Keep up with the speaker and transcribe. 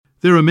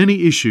There are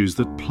many issues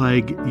that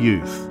plague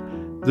youth.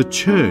 The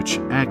church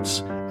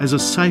acts as a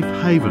safe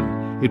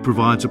haven. It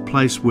provides a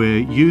place where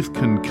youth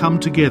can come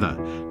together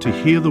to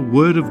hear the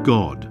Word of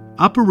God.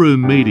 Upper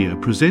Room Media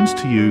presents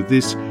to you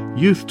this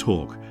Youth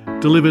Talk,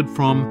 delivered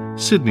from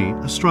Sydney,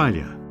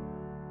 Australia.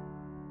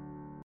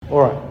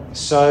 Alright,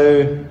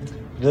 so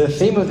the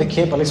theme of the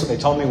camp, at least what they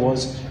told me,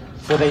 was,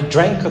 for they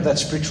drank of that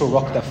spiritual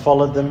rock that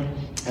followed them,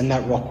 and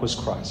that rock was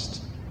Christ.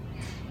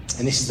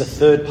 And this is the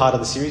third part of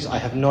the series. I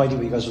have no idea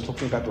what you guys were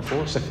talking about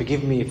before, so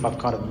forgive me if I've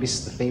kind of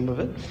missed the theme of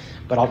it,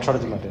 but I'll try to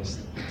do my best.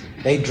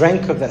 They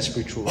drank of that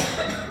spiritual rock.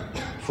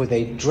 For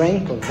they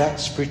drank of that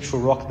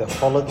spiritual rock that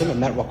followed them,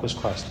 and that rock was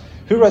Christ.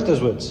 Who wrote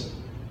those words?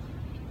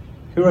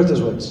 Who wrote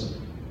those words?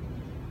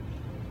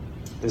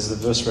 There's the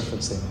verse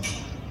reference there.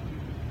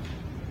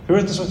 Who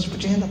wrote those words?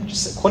 Put your hand up.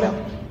 Just call out.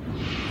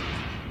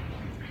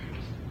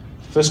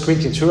 1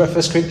 Corinthians. Who wrote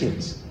 1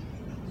 Corinthians?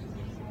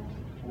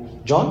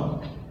 John?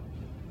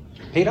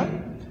 Peter?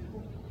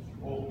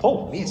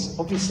 Paul. Yes,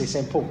 obviously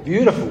St. Paul.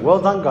 Beautiful.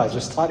 Well done, guys. We're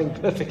starting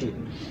perfectly.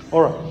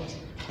 All right.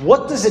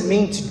 What does it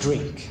mean to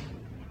drink?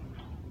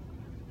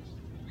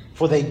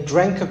 For they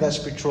drank of that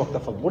spiritual rock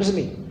that followed. What does it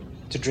mean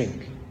to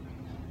drink?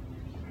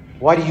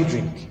 Why do you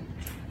drink?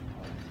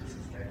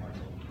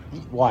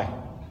 Why?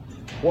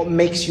 What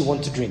makes you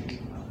want to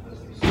drink?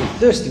 You're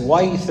thirsty.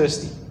 Why are you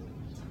thirsty?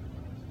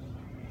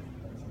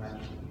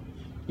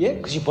 Yeah,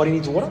 because your body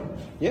needs water?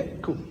 Yeah,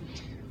 cool.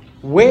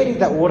 Where did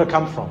that water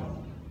come from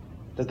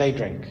that they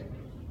drank?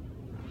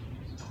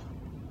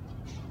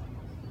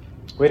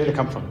 Where did it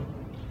come from?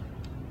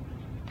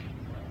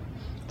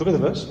 Look at the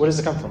verse. Where does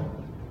it come from?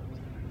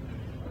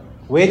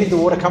 Where did the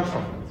water come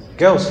from?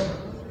 Girls,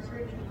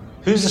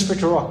 who's the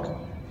spiritual rock?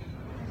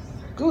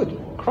 Good,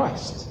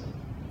 Christ.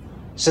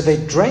 So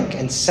they drank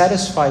and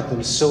satisfied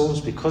themselves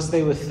because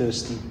they were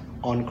thirsty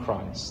on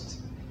Christ.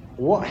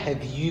 What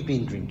have you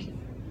been drinking?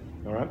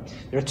 All right.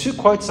 There are two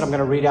quotes that I'm going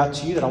to read out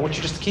to you that I want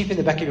you just to keep in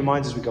the back of your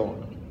minds as we go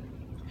on.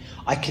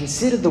 I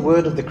considered the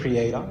word of the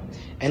Creator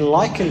and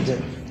likened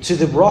it to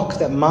the rock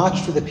that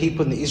marched with the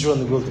people in Israel in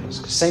the wilderness.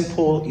 Because St.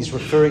 Paul is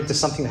referring to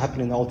something that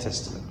happened in the Old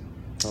Testament.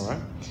 All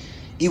right.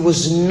 It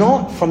was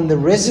not from the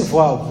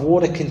reservoir of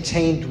water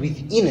contained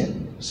within it,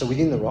 so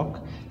within the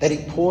rock, that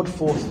it poured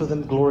forth for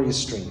them glorious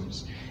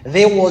streams.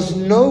 There was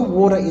no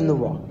water in the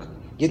rock,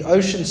 yet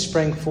oceans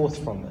sprang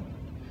forth from it.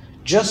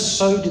 Just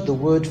so did the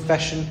word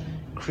fashion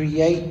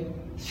create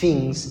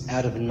things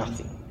out of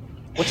nothing.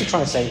 What's he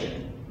trying to say there?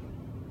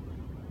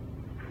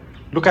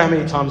 Look at how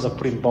many times I've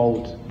put in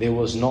bold, there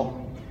wasn't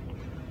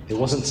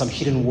some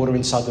hidden water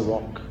inside the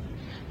rock.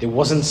 There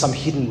wasn't some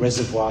hidden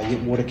reservoir, yet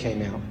water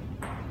came out.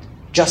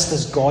 Just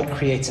as God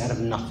creates out of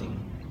nothing.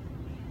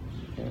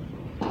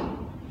 Yeah.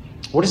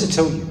 What does it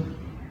tell you?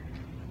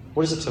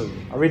 What does it tell you?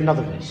 I read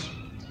another verse.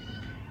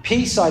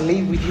 Peace I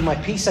leave with you, my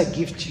peace I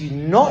give to you,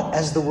 not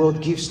as the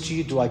world gives to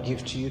you do I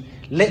give to you.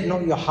 Let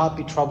not your heart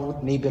be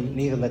troubled, neither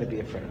let it be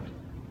afraid.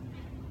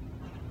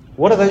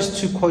 What are those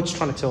two quotes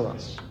trying to tell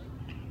us?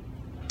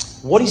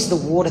 What is the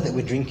water that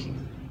we're drinking?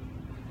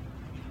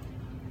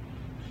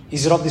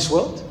 Is it of this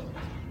world?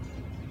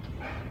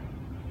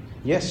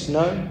 Yes,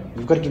 no?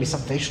 You've got to give me some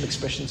facial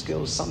expressions,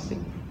 girls,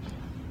 something.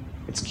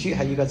 It's cute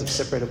how you guys have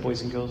separated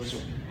boys and girls as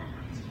well.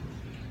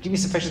 Give me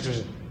some facial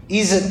expressions.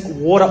 Is it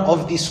water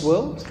of this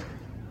world?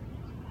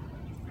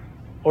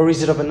 Or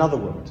is it of another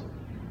world?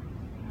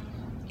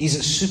 Is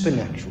it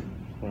supernatural?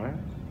 Right?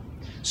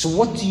 So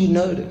what do you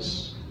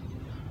notice?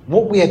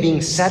 What we are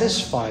being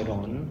satisfied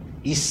on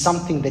is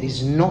something that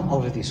is not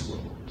of this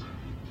world.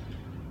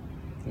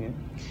 Yeah?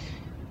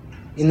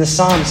 In the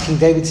Psalms, King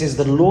David says,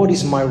 "The Lord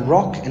is my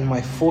rock and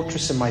my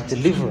fortress and my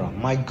deliverer,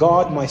 my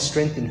God, my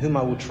strength, in whom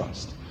I will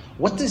trust."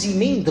 What does he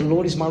mean, the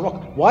Lord is my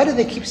rock? Why do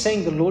they keep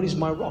saying the Lord is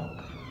my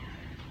rock?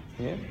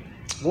 Yeah?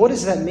 What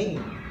does that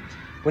mean?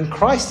 When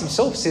Christ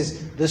himself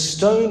says, the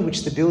stone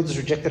which the builders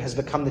rejected has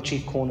become the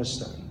chief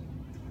cornerstone.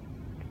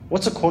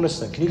 What's a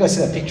cornerstone? Can you guys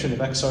see that picture in the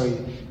back? Sorry,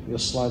 your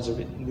slides are a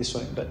bit this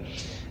way. But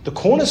the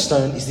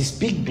cornerstone is this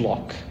big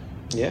block.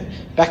 Yeah.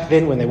 Back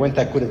then, when they weren't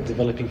that good at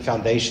developing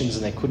foundations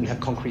and they couldn't have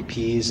concrete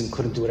piers and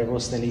couldn't do whatever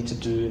else they need to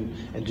do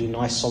and do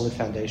nice solid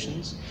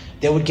foundations,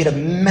 they would get a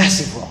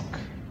massive rock,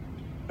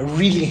 a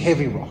really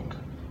heavy rock,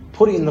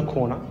 put it in the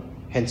corner,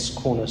 hence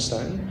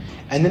cornerstone,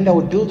 and then they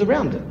would build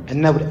around it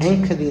and they would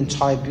anchor the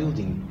entire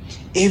building.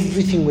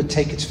 Everything would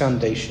take its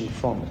foundation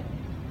from it.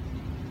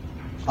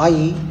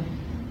 I.e.,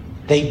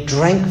 they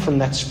drank from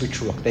that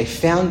spiritual rock. They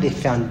found their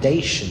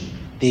foundation,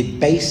 their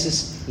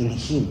basis in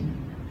Him.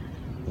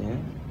 Yeah?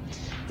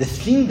 The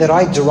thing that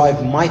I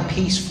derive my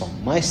peace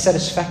from, my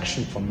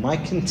satisfaction from, my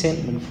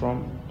contentment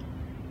from,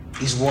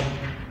 is what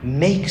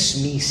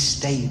makes me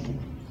stable,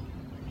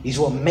 is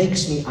what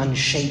makes me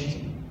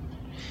unshaken.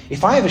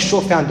 If I have a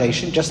sure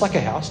foundation, just like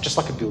a house, just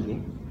like a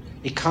building,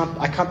 I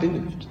can't be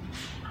moved.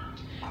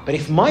 But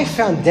if my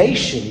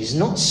foundation is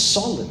not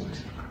solid,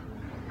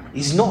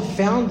 is not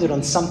founded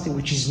on something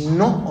which is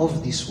not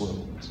of this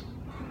world,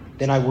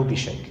 then I will be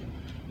shaken.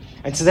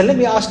 And so then let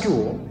me ask you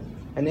all,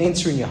 and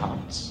answer in your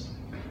hearts,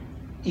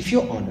 if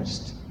you're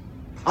honest,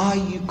 Are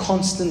you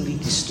constantly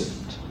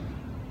disturbed?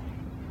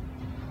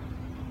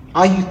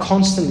 Are you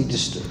constantly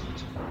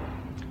disturbed?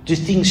 Do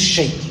things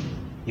shake you?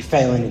 You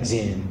fail an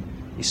exam.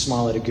 You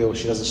smile at a girl,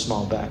 she doesn't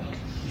smile back.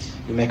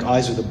 You make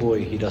eyes with a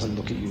boy, he doesn't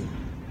look at you.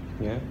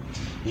 Yeah?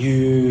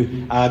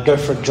 You go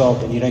for a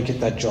job and you don't get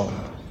that job.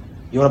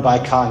 You want to buy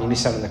a car and you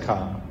miss out on the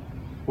car.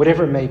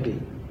 Whatever it may be.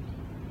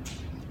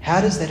 How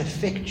does that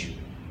affect you?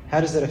 How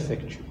does that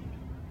affect you?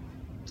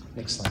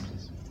 Next slide,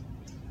 please.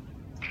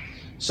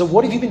 So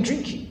what have you been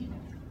drinking?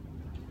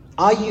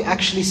 Are you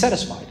actually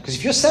satisfied? Because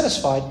if you're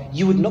satisfied,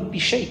 you would not be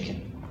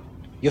shaken.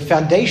 Your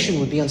foundation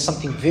would be on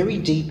something very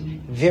deep,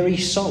 very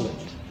solid.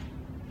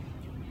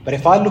 But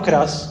if I look at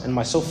us, and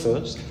myself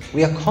first,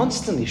 we are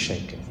constantly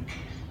shaken.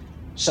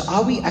 So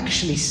are we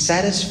actually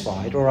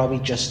satisfied, or are we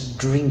just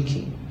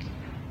drinking?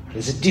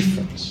 There's a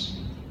difference,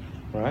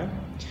 right?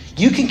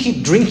 You can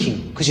keep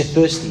drinking because you're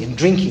thirsty, and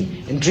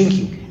drinking, and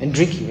drinking, and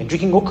drinking, and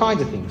drinking all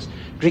kinds of things.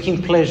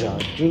 Drinking pleasure,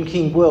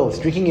 drinking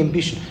wealth, drinking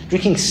ambition,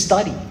 drinking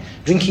study,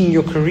 drinking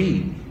your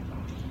career.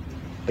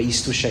 But you're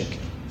still shaken.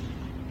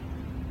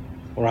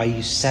 Or are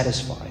you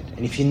satisfied?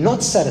 And if you're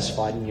not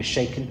satisfied and you're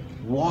shaken,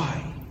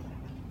 why?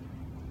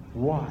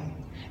 Why?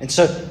 And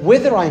so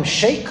whether I'm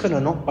shaken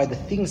or not by the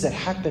things that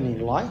happen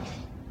in life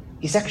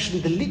is actually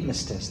the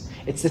litmus test.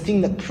 It's the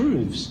thing that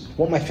proves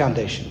what my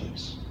foundation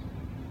is.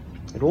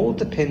 It all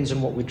depends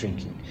on what we're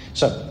drinking.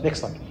 So, next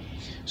slide.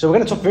 So we're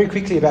going to talk very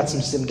quickly about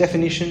some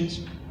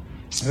definitions.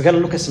 We're going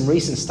to look at some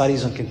recent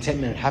studies on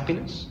contentment and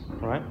happiness,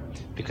 right?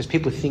 Because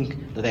people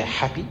think that they're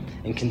happy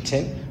and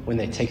content when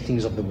they take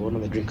things of the world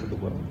and they drink of the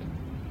world.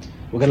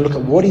 We're going to look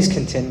at what is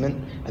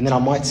contentment, and then I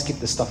might skip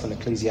the stuff on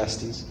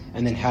Ecclesiastes,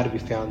 and then how to be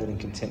founded in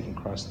content in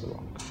Christ the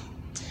Rock.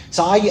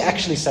 So are you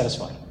actually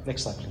satisfied?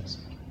 Next slide, please.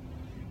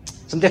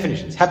 Some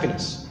definitions.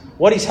 Happiness.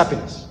 What is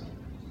happiness?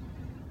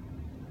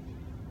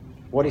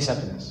 What is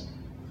happiness?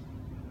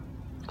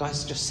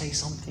 Guys, just say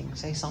something.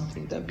 Say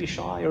something. Don't be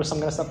shy, or else I'm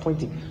going to start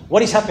pointing.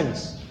 What is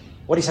happiness?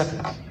 What is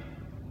happiness?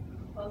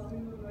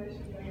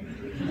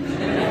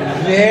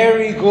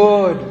 Very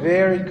good,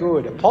 very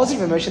good. A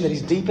positive emotion that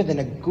is deeper than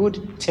a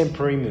good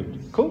temporary mood.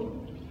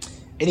 Cool?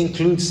 It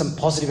includes some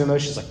positive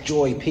emotions like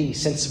joy,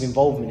 peace, sense of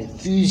involvement,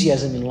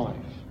 enthusiasm in life.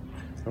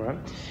 All right?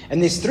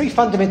 And there's three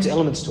fundamental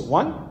elements to it.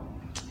 One,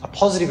 a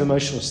positive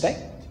emotional state,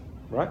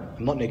 right?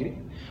 Not negative.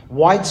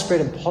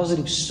 Widespread and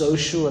positive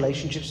social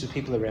relationships with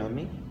people around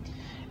me.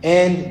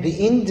 And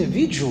the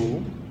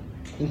individual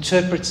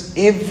interprets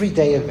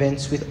everyday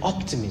events with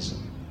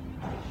optimism.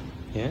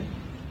 Yeah?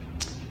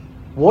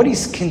 What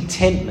is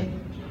contentment?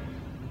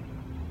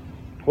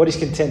 What is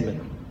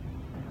contentment?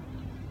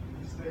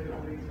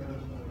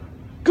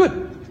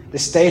 Good. The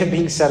state of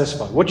being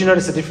satisfied. What do you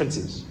notice the difference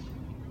is?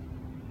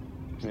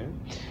 Yeah.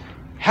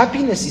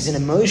 Happiness is an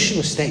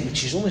emotional state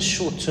which is almost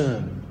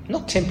short-term.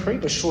 Not temporary,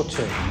 but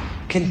short-term.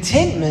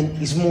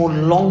 Contentment is more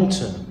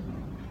long-term.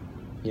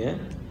 Yeah?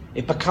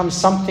 It becomes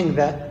something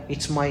that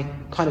it's my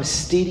kind of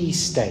steady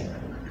state.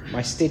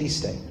 My steady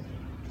state.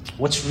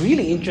 What's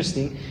really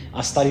interesting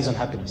are studies on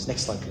happiness.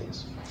 Next slide,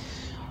 please.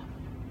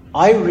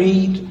 I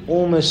read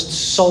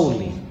almost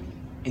solely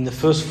in the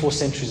first 4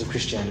 centuries of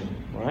Christianity,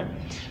 right?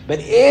 But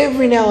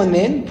every now and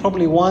then,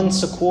 probably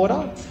once a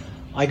quarter,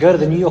 I go to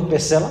the New York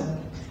bestseller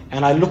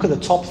and I look at the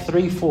top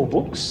 3-4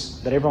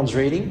 books that everyone's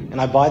reading, and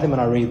I buy them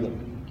and I read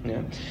them.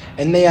 Yeah?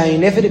 And they are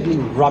inevitably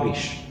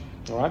rubbish,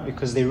 all right?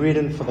 Because they're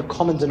written for the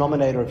common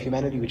denominator of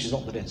humanity, which is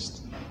not the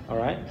best, all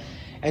right?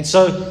 And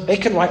so they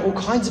can write all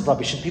kinds of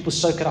rubbish and people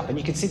soak it up. And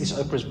you can see this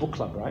Oprah's book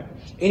club, right?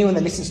 Anyone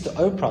that listens to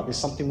Oprah, there's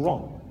something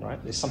wrong,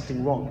 right? There's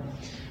something wrong.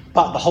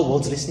 But the whole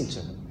world's listening to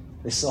her.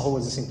 The whole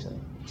world's listening to her.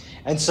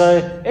 And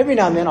so every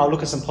now and then I'll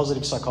look at some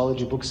positive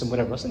psychology books and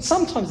whatever else. And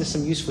sometimes there's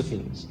some useful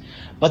things.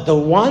 But the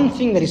one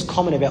thing that is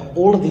common about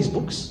all of these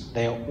books,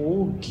 they are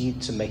all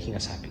geared to making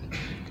us happy.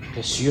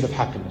 Pursuit of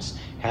happiness.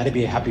 How to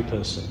be a happy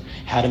person.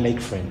 How to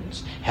make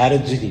friends. How to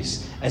do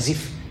this. As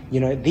if,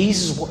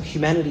 this is what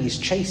humanity is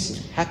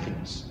chasing,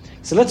 happiness.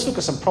 So let's look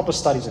at some proper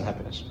studies on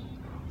happiness.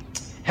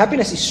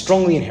 Happiness is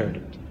strongly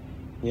inherited.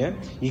 Yeah?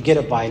 You get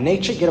it by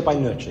nature, you get it by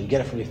nurture. You get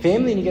it from your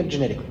family and you get it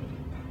genetically.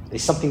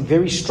 There's something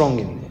very strong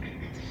in there.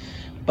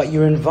 But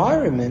your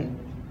environment,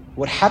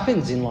 what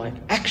happens in life,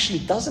 actually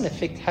doesn't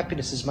affect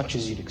happiness as much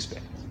as you'd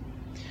expect.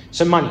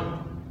 So money.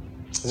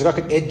 There's a guy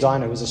called Ed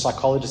Diner, who's a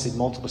psychologist, did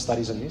multiple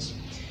studies on this.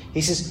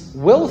 He says,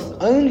 wealth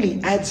only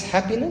adds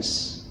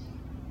happiness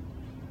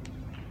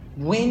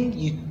when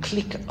you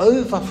click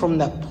over from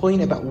that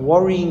point about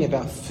worrying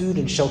about food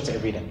and shelter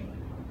every day.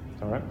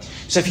 All right?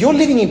 So if you're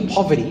living in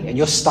poverty and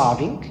you're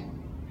starving,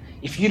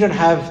 if you don't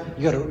have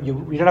you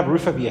don't have a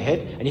roof over your head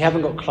and you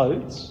haven't got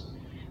clothes,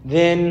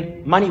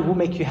 then money will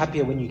make you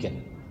happier when you get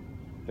it.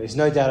 There's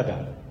no doubt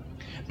about it.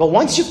 But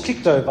once you've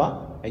clicked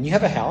over and you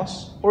have a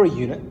house or a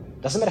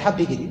unit, doesn't matter how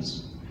big it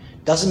is,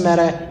 doesn't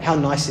matter how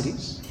nice it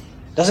is,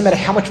 doesn't matter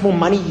how much more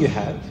money you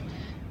have,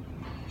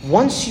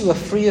 once you are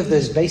free of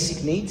those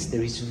basic needs,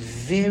 there is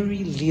very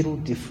little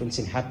difference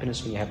in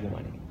happiness when you have more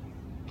money.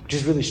 which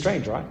is really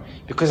strange, right?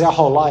 Because our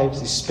whole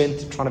lives is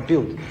spent trying to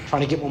build,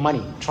 trying to get more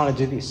money, trying to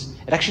do this.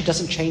 It actually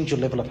doesn't change your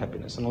level of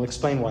happiness, and I'll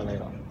explain why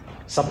later.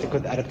 Something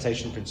called the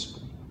adaptation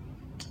principle.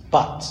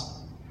 But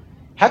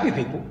happy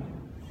people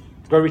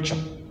grow richer.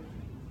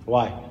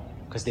 Why?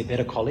 Because they're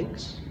better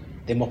colleagues,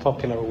 they're more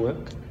popular at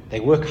work, they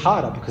work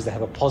harder because they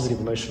have a positive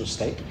emotional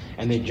state,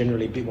 and they're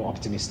generally a bit more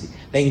optimistic.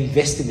 They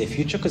invest in their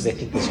future because they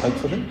think there's hope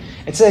for them,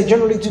 and so they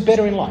generally do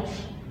better in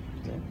life.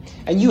 Yeah?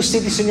 And you'll see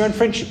this in your own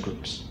friendship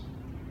groups.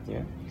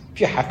 Yeah? If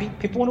you're happy,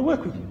 people want to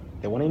work with you.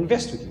 They want to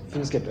invest with you.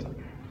 Things get better.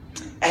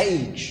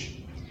 Age.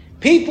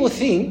 People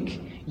think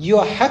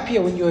you're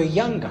happier when you're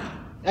younger.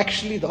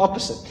 Actually, the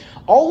opposite.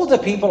 Older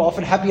people are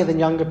often happier than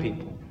younger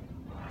people.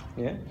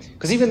 Yeah?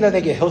 Because even though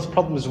they get health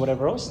problems or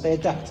whatever else, they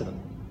adapt to them.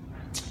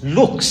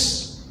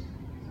 Looks.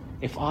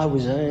 If I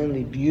was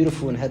only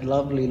beautiful and had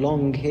lovely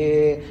long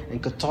hair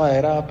and could tie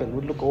it up and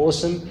would look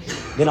awesome,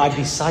 then I'd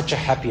be such a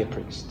happier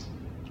priest.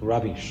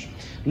 Rubbish.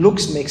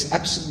 Looks makes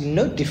absolutely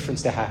no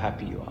difference to how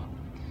happy you are.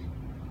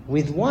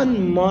 With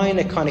one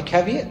minor kind of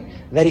caveat,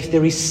 that if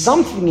there is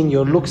something in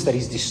your looks that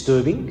is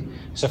disturbing,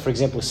 so for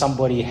example,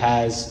 somebody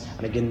has,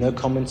 and again, no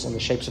comments on the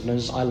shapes of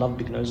noses, I love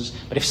big noses,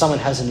 but if someone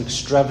has an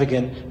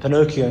extravagant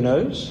Pinocchio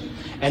nose,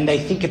 and they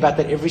think about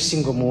that every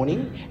single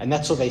morning, and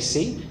that's all they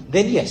see,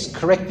 then yes,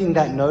 correcting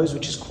that nose,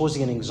 which is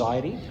causing an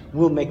anxiety,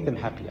 will make them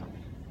happier.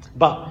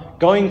 But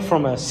going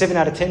from a 7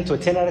 out of 10 to a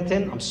 10 out of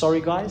 10, I'm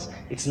sorry guys,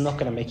 it's not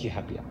going to make you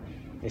happier.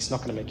 It's not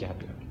going to make you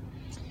happier.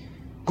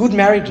 Good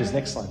marriages,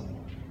 next slide.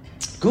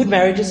 Good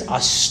marriages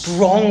are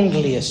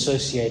strongly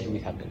associated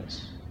with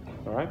happiness.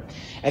 All right?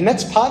 And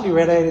that's partly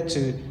related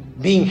to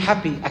being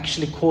happy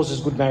actually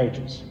causes good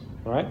marriages.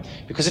 All right?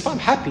 Because if I'm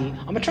happy,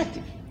 I'm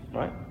attractive.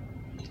 Right?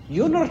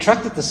 You're not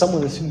attracted to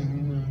someone that's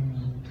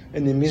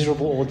and they're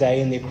miserable all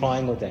day and they're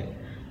crying all day.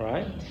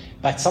 Right?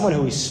 But someone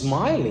who is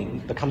smiling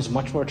becomes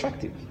much more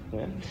attractive.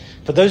 Yeah?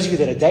 For those of you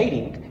that are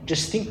dating,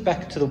 just think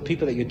back to the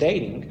people that you're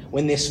dating.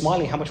 When they're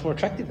smiling, how much more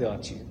attractive they are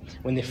to you.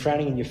 When they're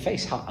frowning in your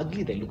face, how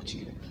ugly they look to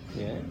you.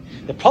 Yeah?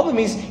 The problem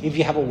is, if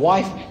you have a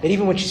wife that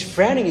even when she's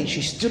frowning at you,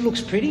 she still looks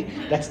pretty,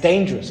 that's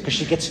dangerous because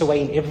she gets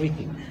away in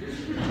everything.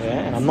 Yeah?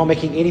 And I'm not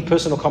making any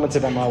personal comments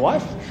about my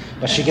wife,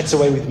 but she gets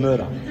away with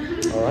murder.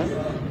 All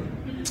right?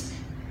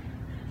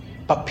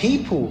 But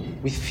people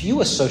with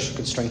fewer social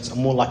constraints are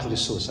more likely to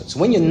suicide. So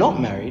when you're not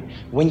married,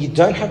 when you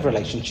don't have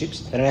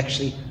relationships, then it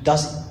actually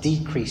does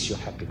decrease your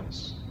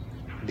happiness.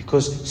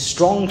 Because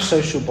strong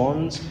social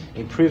bonds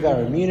improve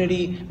our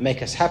immunity,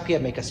 make us happier,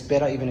 make us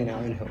better even in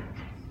our own health.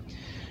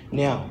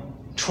 Now,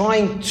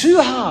 trying too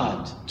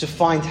hard to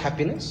find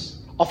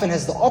happiness often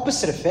has the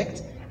opposite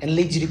effect and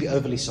leads you to be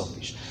overly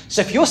selfish.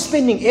 So if you're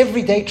spending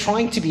every day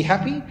trying to be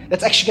happy,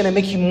 that's actually going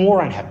to make you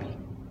more unhappy.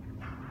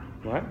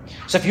 Right?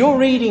 So if you're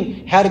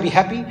reading How to Be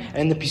Happy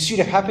and The Pursuit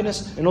of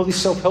Happiness and all these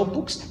self-help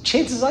books,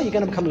 chances are you're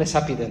going to become less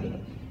happy than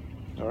them.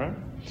 All right?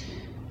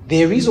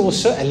 There is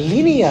also a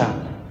linear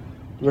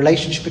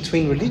relationship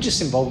between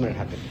religious involvement and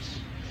happiness.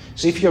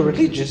 So if you're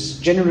religious,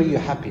 generally you're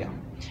happier.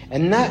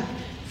 And that,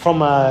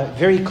 from a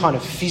very kind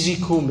of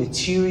physical,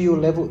 material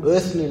level,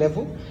 earthly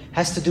level,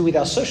 has to do with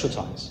our social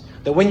ties.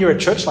 That when you're at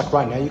church, like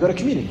right now, you've got a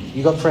community,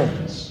 you've got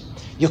friends.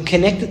 You're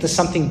connected to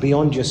something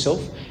beyond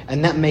yourself,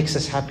 and that makes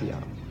us happier.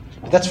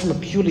 But that's from a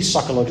purely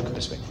psychological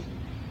perspective.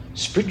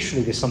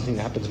 Spiritually, there's something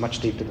that happens much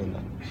deeper than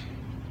that.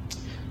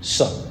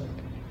 So,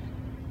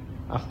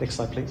 next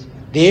slide, please.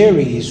 There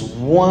is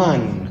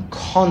one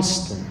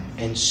constant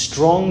and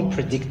strong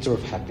predictor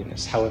of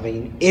happiness, however,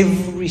 in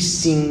every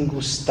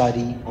single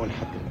study on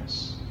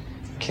happiness: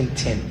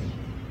 contentment.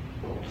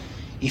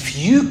 If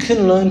you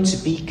can learn to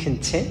be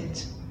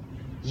content,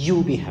 you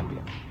will be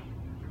happier.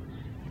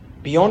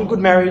 Beyond good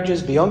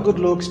marriages, beyond good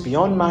looks,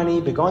 beyond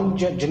money, beyond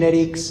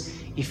genetics,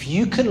 if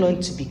you can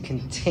learn to be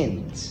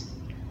content,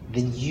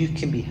 then you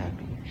can be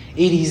happy.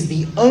 It is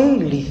the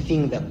only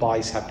thing that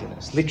buys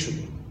happiness,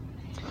 literally.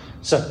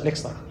 So,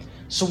 next slide.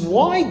 So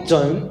why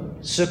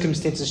don't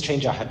circumstances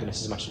change our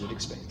happiness as much as we'd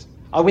expect?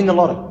 I win the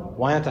lotto.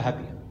 Why aren't I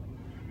happier?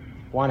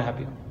 Why aren't I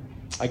happier?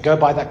 I go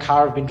buy that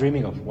car I've been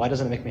dreaming of. Why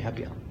doesn't it make me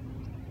happier?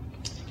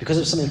 Because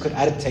of something called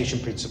adaptation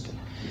principle.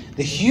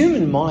 The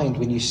human mind,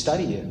 when you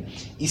study it,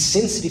 is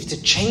sensitive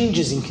to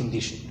changes in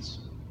conditions,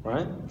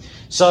 right?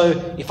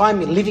 So if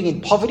I'm living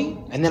in poverty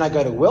and then I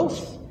go to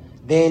wealth,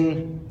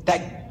 then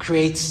that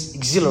creates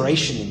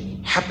exhilaration in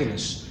me,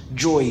 happiness,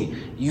 joy,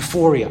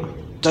 euphoria,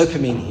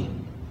 dopamine here,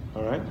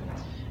 all right?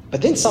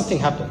 But then something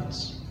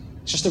happens.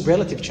 It's just a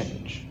relative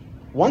change.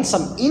 Once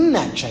I'm in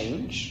that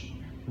change,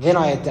 then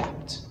I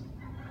adapt.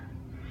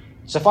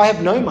 So if I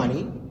have no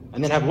money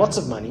and then have lots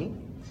of money,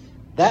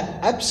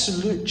 that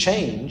absolute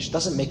change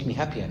doesn't make me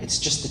happier. It's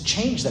just the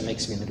change that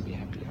makes me a little bit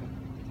happier.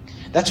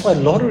 That's why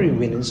lottery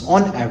winners,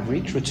 on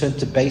average, return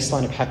to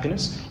baseline of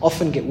happiness,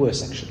 often get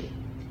worse, actually.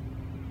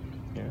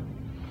 Yeah.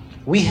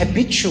 We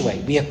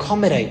habituate, we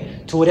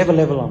accommodate to whatever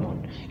level I'm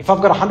on. If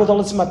I've got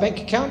 $100 in my bank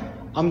account,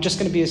 I'm just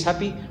going to be as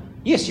happy.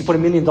 Yes, you put $1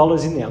 million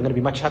in there, I'm going to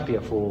be much happier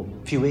for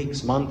a few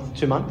weeks, month,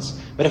 2 months.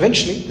 But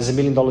eventually, there's $1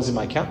 million in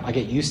my account. I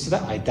get used to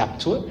that, I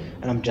adapt to it,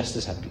 and I'm just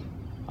as happy.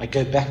 I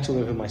go back to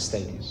wherever my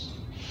state is.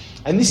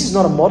 And this is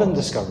not a modern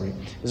discovery.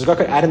 There's a guy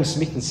called Adam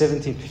Smith in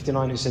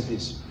 1759 who said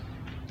this.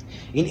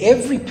 In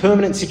every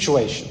permanent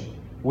situation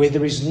where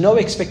there is no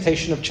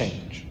expectation of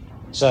change,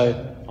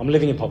 so I'm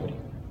living in poverty,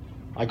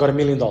 I got $1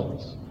 million,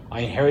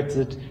 I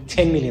inherited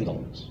 $10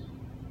 million.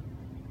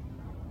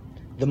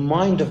 The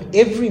mind of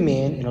every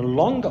man in a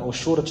longer or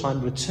shorter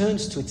time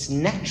returns to its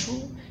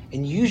natural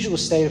and usual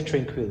state of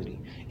tranquility.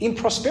 In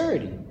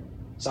prosperity,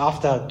 so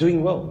after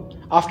doing well,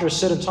 after a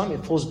certain time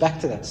it falls back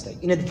to that state.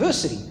 In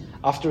adversity,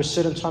 after a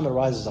certain time it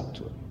rises up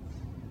to it.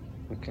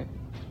 Okay?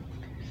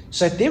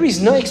 So if there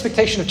is no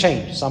expectation of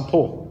change, so I'm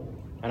poor,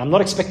 and I'm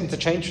not expecting to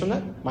change from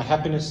that, my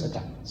happiness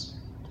adapts.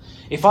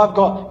 If I've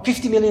got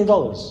 $50 million,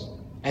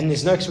 and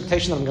there's no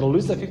expectation that I'm going to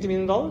lose that $50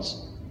 million,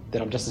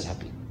 then I'm just as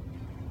happy.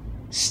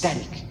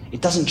 Static.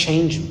 It doesn't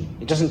change me.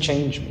 It doesn't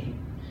change me.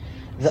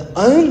 The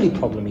only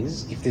problem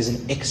is if there's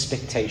an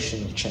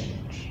expectation of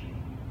change.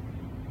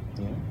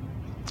 Yeah?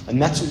 And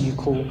that's what you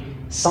call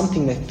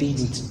something that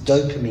feeds into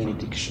dopamine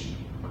addiction.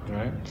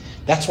 Right?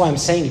 That's why I'm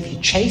saying if you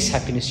chase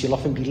happiness, you'll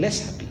often be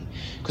less happy.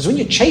 Because when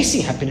you're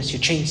chasing happiness,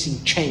 you're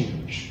chasing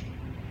change.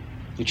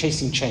 You're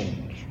chasing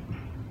change.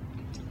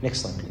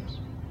 Next slide, please.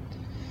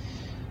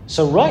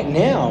 So right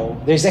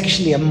now, there's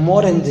actually a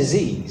modern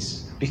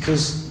disease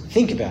because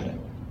think about it.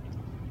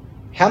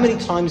 How many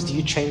times do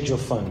you change your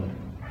phone?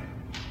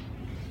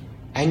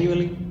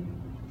 Annually?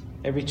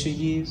 Every 2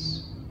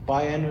 years?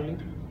 Biannually?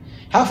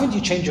 How often do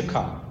you change your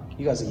car?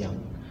 You guys are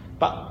young.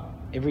 But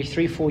every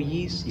 3-4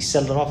 years, you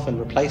sell it off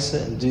and replace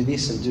it and do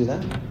this and do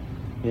that.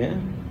 Yeah?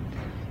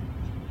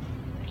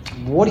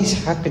 What is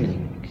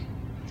happening?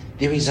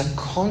 There is a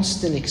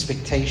constant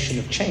expectation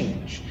of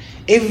change.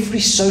 Every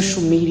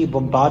social media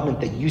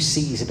bombardment that you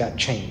see is about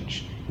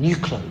change. New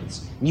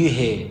clothes, new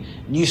hair,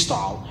 new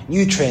style,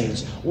 new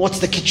trends. What's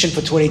the kitchen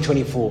for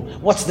 2024?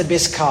 What's the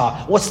best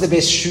car? What's the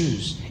best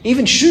shoes?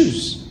 Even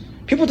shoes.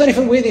 People don't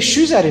even wear their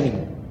shoes out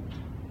anymore.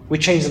 We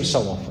change them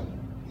so often.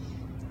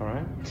 All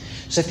right?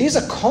 So if there's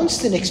a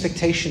constant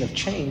expectation of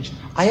change,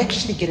 I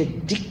actually get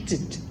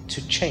addicted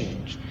to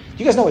change. Do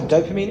you guys know what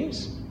dopamine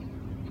is?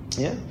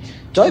 Yeah?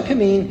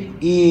 Dopamine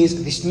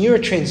is this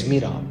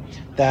neurotransmitter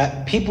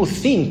that people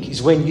think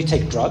is when you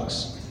take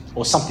drugs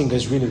or something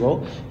goes really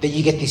well, that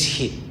you get this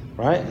hit,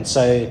 right? And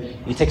so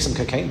you take some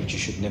cocaine, which you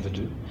should never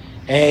do,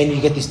 and you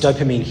get this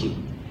dopamine hit.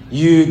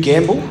 You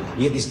gamble,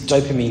 you get this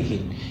dopamine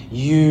hit.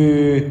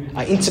 You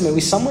are intimate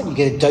with someone, you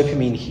get a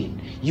dopamine hit.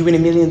 You win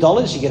 $1 million,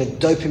 you get a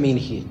dopamine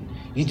hit.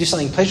 You do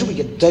something pleasurable,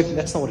 you get dopamine.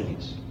 That's not what it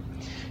is.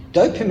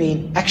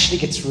 Dopamine actually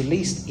gets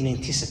released in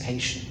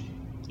anticipation.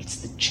 It's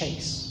the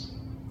chase,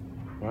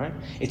 right?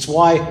 It's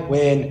why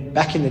when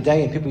back in the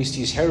day and people used to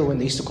use heroin,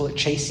 they used to call it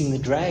chasing the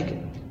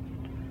dragon.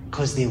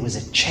 Because there was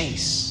a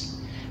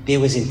chase. There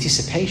was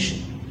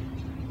anticipation,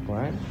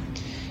 right?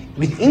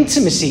 With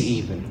intimacy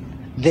even,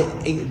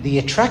 the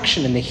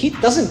attraction and the hit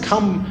doesn't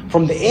come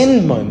from the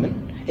end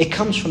moment. It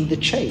comes from the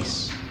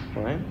chase,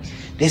 right?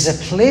 There's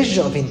a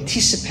pleasure of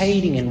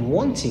anticipating and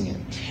wanting it.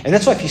 And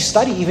that's why if you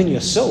study even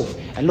yourself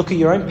and look at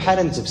your own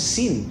patterns of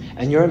sin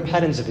and your own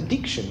patterns of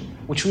addiction,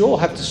 which we all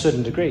have to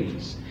certain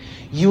degrees,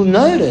 you'll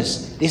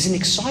notice there's an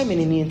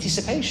excitement in the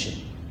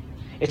anticipation.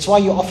 It's why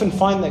you often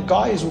find that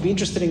guys will be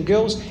interested in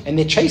girls and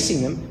they're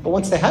chasing them, but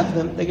once they have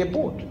them, they get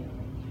bored.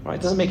 Right?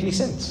 It doesn't make any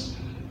sense.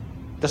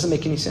 It doesn't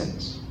make any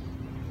sense.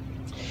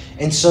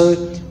 And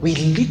so we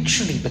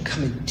literally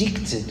become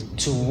addicted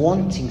to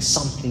wanting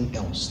something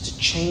else, to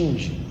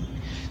changing.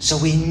 So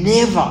we're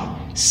never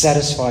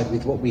satisfied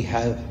with what we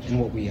have and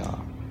what we are.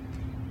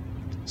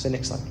 So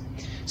next slide.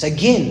 So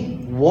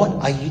again, what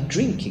are you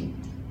drinking?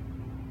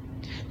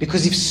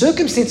 Because if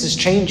circumstances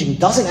changing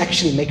doesn't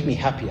actually make me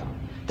happier,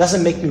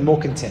 doesn't make me more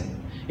content.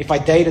 If I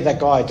dated that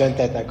guy, I don't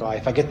date that guy.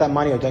 If I get that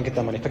money, I don't get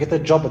that money. If I get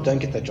that job, I don't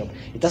get that job.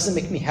 It doesn't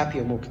make me happy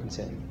or more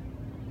content.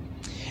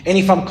 And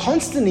if I'm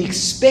constantly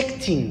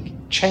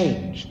expecting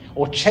change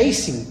or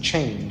chasing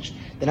change,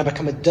 then I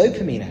become a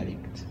dopamine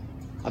addict.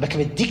 I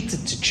become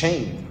addicted to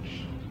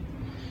change.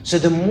 So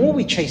the more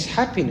we chase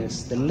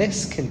happiness, the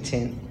less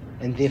content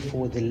and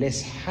therefore the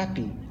less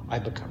happy I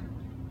become.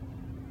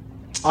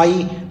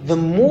 I.e., the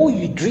more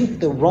you drink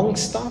the wrong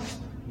stuff,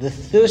 the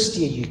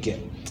thirstier you get.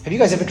 Have you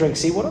guys ever drank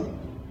seawater?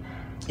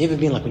 You ever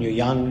been like when you're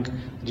young?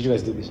 Did you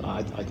guys do this?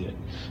 I did it.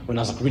 When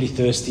I was like really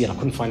thirsty and I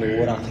couldn't find the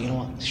water, I thought, you know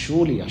what?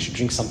 Surely I should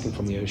drink something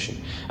from the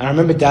ocean. And I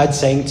remember Dad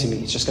saying to me,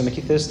 it's just going to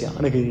make you thirstier. I'm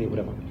going to get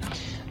whatever.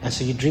 And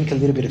so you drink a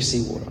little bit of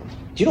seawater. Do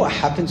you know what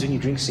happens when you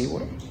drink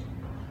seawater?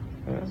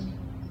 Do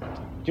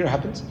you know what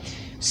happens?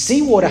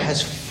 Seawater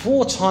has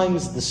 4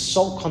 times the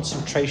salt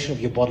concentration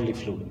of your bodily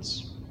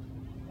fluids.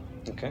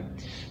 Okay?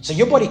 So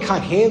your body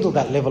can't handle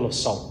that level of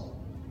salt.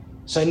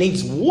 So it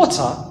needs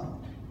water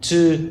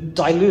to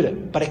dilute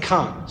it, but it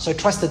can't. So it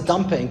tries to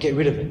dump it and get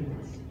rid of it.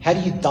 How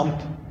do you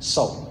dump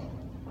salt?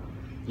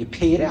 You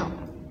pee it out.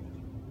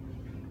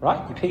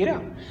 Right? You pee it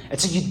out. And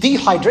so you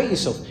dehydrate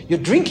yourself. You're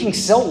drinking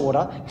salt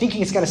water,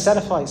 thinking it's going to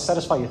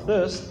satisfy your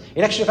thirst.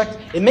 It actually, in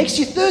fact, it makes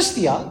you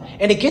thirstier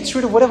and it gets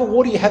rid of whatever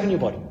water you have in your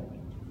body.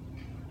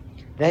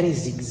 That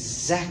is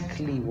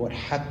exactly what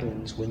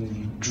happens when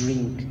you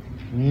drink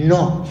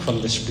not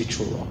from the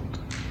spiritual rock.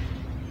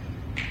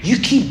 You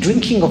keep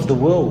drinking of the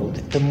world,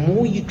 the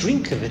more you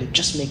drink of it, it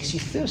just makes you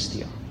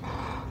thirstier.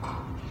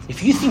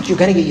 If you think you're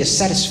going to get your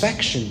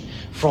satisfaction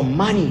from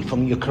money,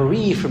 from your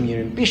career, from your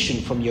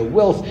ambition, from your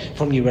wealth,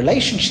 from your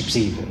relationships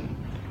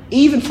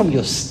even from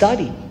your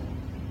study,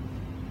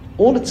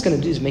 all it's going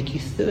to do is make you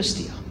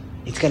thirstier.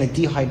 It's going to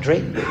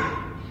dehydrate you.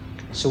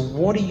 So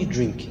what are you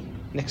drinking?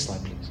 Next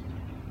slide, please.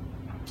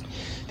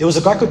 There was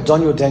a guy called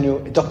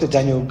Dr.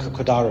 Daniel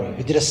Kodaro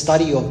who did a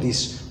study of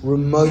this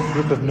remote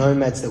group of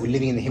nomads that were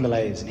living in the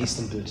Himalayas in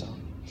eastern Bhutan.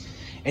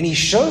 And he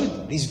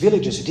showed these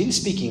villagers who didn't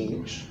speak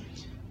English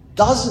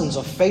dozens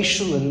of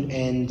facial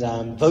and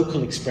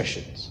vocal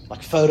expressions,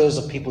 like photos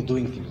of people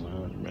doing things,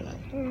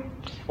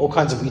 all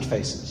kinds of weird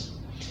faces.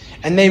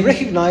 And they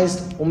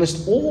recognized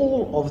almost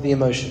all of the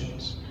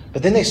emotions.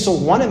 But then they saw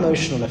one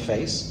emotion on a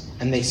face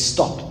and they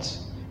stopped.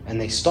 And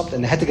they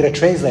had to get a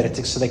translator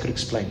so they could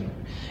explain it.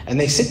 And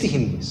they said to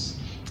him this: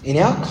 in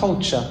our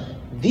culture,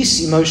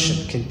 this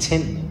emotion,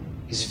 contentment,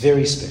 is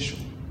very special.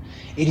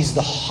 It is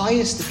the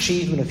highest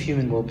achievement of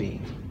human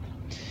well-being.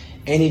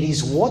 And it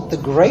is what the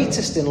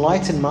greatest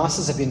enlightened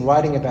masters have been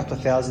writing about for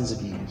thousands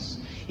of years.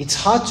 It's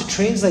hard to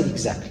translate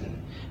exactly,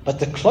 but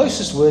the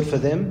closest word for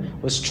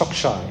them was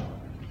chokshai,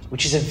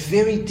 which is a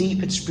very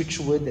deep and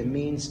spiritual word that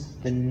means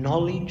the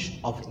knowledge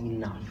of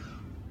enough.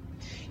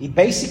 It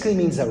basically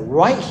means that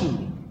right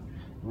here,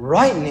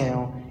 right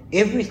now,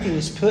 everything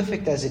is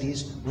perfect as it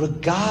is,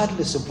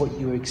 regardless of what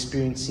you are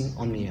experiencing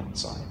on the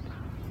outside.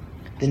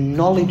 The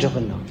knowledge of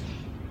enough.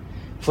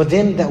 For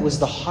them, that was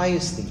the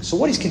highest thing. So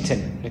what is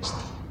contentment? Next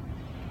slide.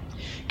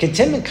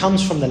 Contentment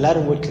comes from the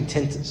Latin word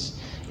contentus.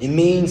 It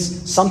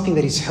means something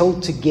that is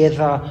held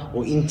together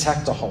or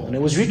intact or whole. And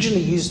it was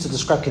originally used to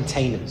describe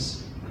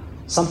containers.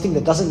 Something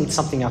that doesn't need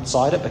something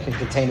outside it, but can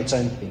contain its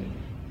own thing.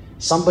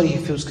 Somebody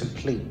who feels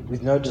complete,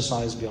 with no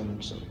desires beyond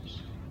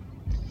themselves.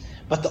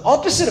 But the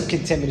opposite of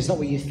contentment is not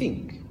what you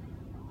think.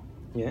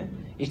 Yeah?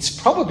 It's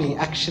probably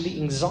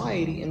actually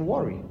anxiety and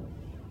worry.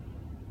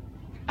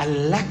 A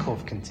lack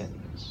of contentment.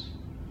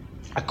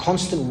 A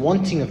constant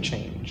wanting of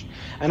change.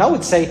 And I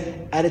would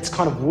say, at its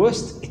kind of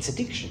worst, it's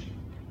addiction.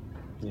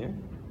 Yeah?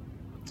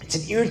 It's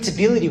an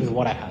irritability with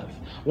what I have.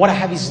 What I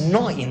have is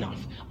not enough.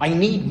 I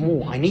need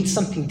more. I need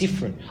something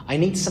different. I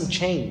need some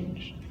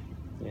change.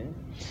 Yeah?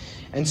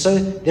 And so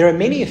there are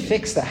many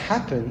effects that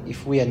happen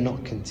if we are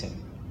not content.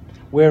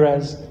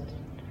 Whereas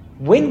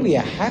when we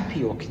are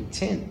happy or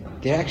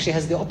content, there actually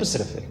has the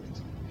opposite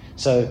effect.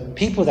 So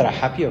people that are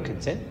happy or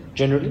content,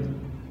 generally,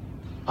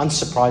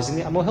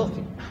 unsurprisingly, are more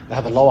healthy. They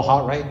have a lower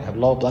heart rate, they have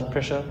lower blood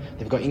pressure,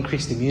 they've got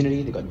increased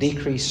immunity, they've got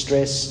decreased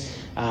stress,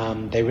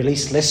 they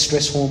release less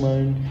stress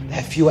hormone, they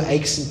have fewer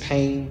aches and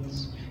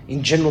pains.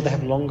 In general, they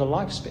have longer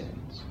lifespans.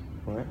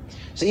 Right?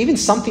 So even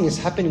something is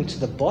happening to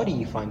the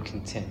body if I'm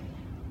content.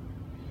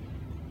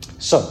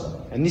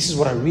 So, and this is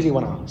what I really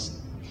want to ask,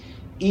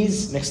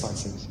 next slide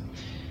please,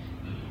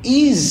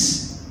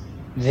 is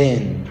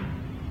then,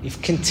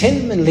 if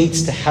contentment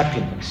leads to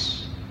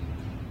happiness,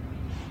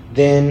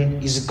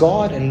 then is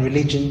God and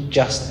religion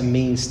just a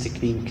means to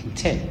being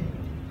content?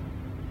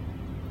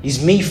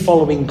 Is me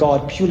following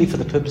God purely for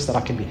the purpose that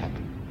I can be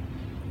happy?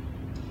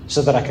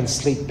 So that I can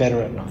sleep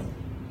better at night?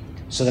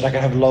 So that I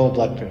can have lower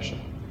blood pressure?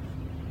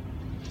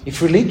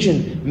 If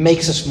religion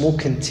makes us more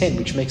content,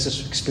 which makes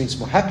us experience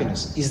more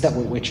happiness, is that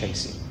what we're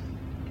chasing?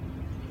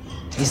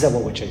 Is that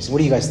what we're chasing? What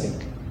do you guys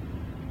think?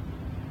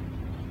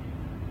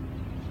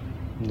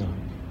 No.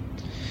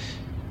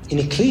 In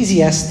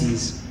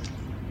Ecclesiastes,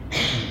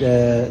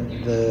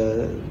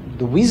 the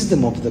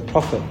wisdom of the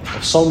prophet,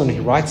 of Solomon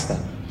who writes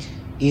that,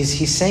 is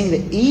he's saying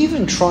that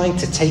even trying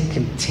to take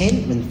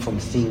contentment from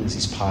things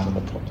is part of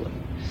the problem.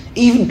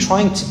 Even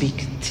trying to be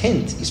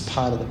content is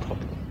part of the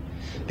problem.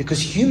 Because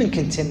human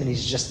contentment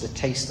is just a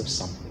taste of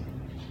something.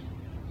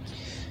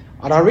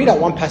 And I'll read out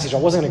one passage. I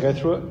wasn't going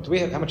to go through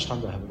it. How much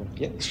time do I have?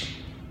 Yeah.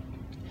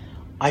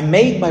 I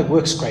made my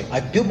works great. I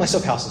built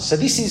myself houses. So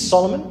this is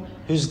Solomon,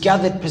 who's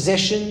gathered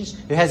possessions,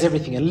 who has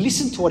everything. And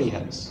listen to what he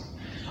has.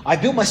 I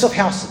built myself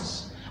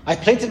houses. I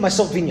planted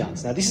myself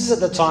vineyards. Now this is at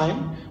the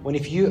time when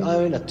if you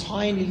own a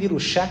tiny little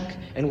shack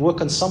and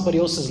work on somebody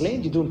else's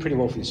land, you're doing pretty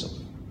well for yourself.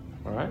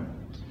 All right?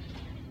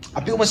 I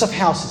built myself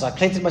houses. I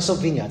planted myself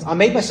vineyards. I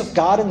made myself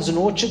gardens and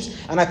orchards,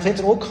 and I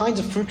planted all kinds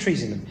of fruit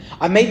trees in them.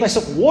 I made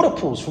myself water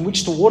pools from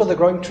which to water the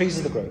growing trees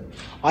of the grove.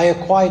 I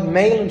acquired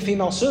male and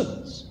female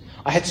servants.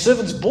 I had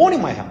servants born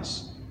in my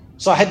house.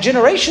 So I had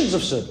generations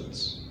of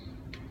servants.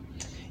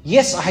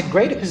 Yes, I had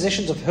greater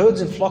possessions of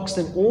herds and flocks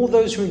than all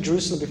those who were in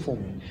Jerusalem before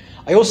me.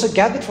 I also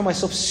gathered for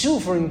myself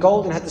silver and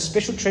gold and had the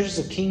special treasures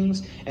of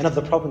kings and of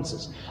the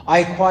provinces. I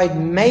acquired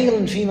male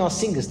and female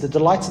singers, the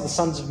delights of the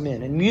sons of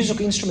men, and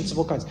musical instruments of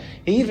all kinds.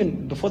 He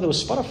even, before there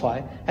was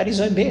Spotify, had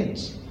his own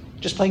bands,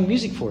 just playing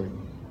music for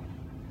him.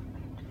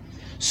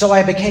 So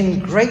I became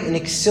great and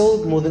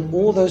excelled more than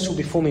all those who were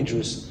before me in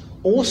Jerusalem.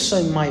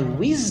 Also my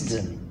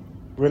wisdom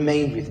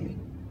remained with me.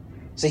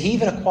 So he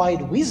even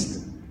acquired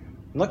wisdom,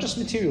 not just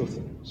material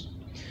things.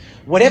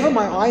 Whatever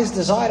my eyes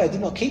desired, I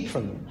did not keep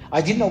from them.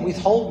 I did not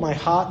withhold my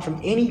heart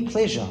from any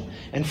pleasure,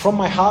 and from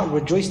my heart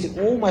rejoiced in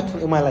all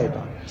my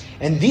labor.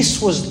 And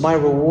this was my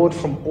reward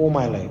from all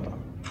my labor.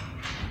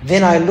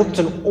 Then I looked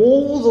on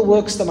all the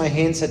works that my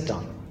hands had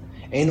done,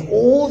 and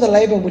all the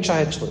labor which I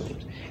had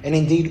toiled. And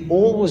indeed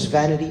all was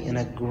vanity and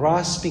a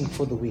grasping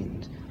for the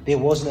wind. There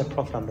was no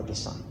profit under the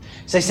sun.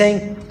 So he's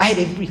saying, I had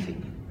everything.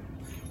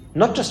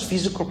 Not just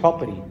physical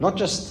property, not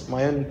just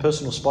my own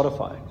personal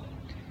Spotify.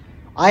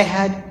 I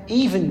had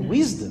even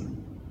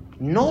wisdom,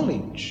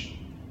 knowledge,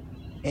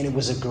 and it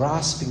was a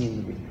grasping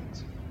in the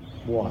wind.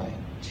 Why?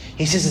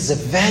 He says it's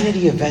a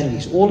vanity of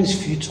vanities. All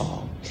is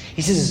futile.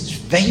 He says it's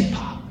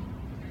vapor.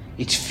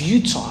 It's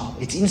futile.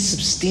 It's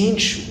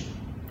insubstantial.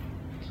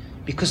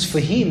 Because for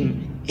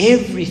him,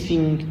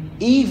 everything,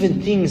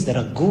 even things that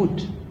are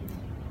good,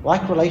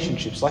 like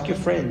relationships, like your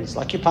friends,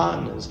 like your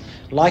partners,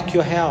 like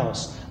your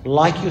house,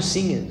 like your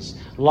singers,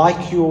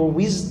 like your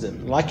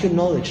wisdom, like your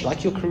knowledge,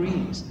 like your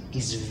careers,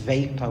 is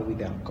vapor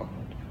without God.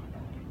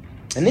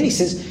 And then he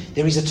says,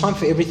 there is a time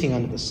for everything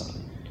under the sun.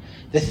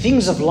 The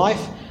things of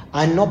life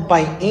are not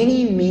by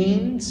any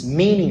means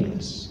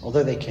meaningless,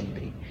 although they can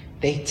be.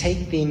 They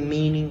take their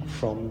meaning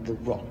from the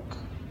rock.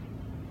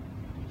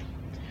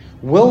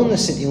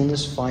 Wellness and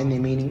illness find their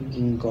meaning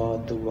in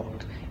God, the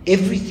rock.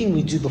 Everything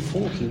we do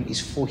before him is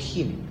for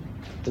him,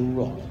 the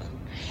rock.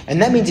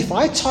 And that means if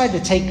I try to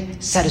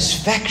take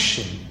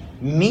satisfaction,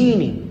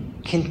 meaning,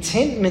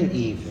 contentment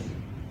even,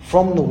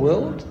 from the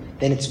world,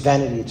 then it's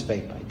vanity, it's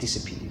vapor, it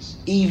disappears.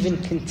 Even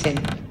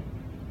contentment.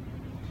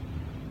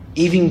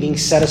 Even being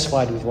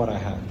satisfied with what I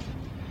have.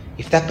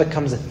 If that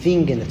becomes a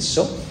thing in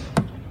itself,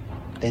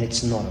 then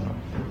it's not enough.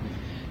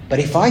 But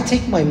if I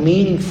take my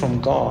meaning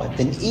from God,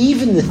 then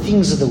even the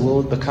things of the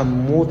world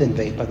become more than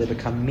vapor, they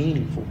become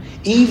meaningful.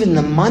 Even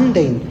the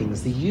mundane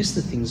things, the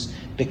useless things,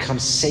 become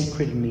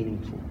sacred and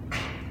meaningful.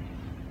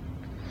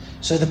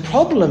 So the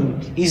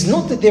problem is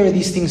not that there are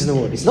these things in the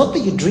world. It's not that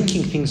you're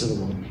drinking things of the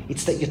world.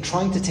 It's that you're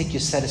trying to take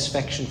your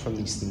satisfaction from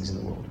these things in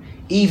the world,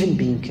 even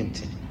being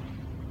content.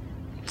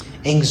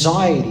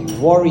 Anxiety,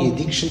 worry,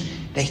 addiction,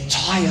 they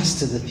tie us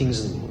to the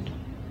things of the world.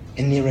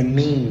 And they're a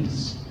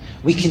means.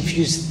 We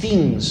confuse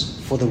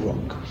things for the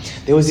rock.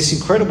 There was this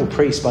incredible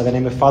priest by the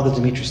name of Father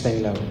Dumitru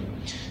Stanislaw,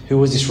 who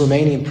was this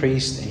Romanian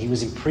priest, and he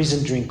was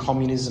imprisoned during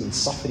communism and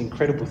suffered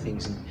incredible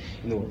things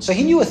in the world. So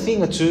he knew a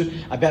thing or two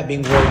about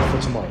being worried for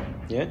tomorrow.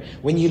 Yeah?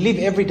 When you live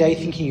every day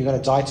thinking you're going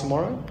to die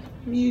tomorrow,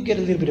 you get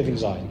a little bit of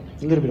anxiety,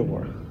 a little bit of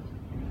worry.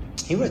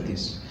 He wrote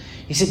this.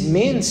 He said,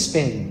 man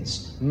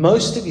spends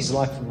most of his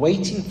life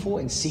waiting for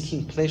and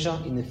seeking pleasure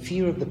in the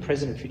fear of the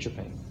present and future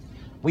pain.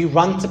 We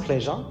run to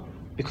pleasure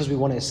because we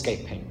want to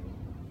escape pain.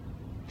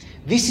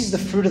 This is the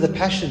fruit of the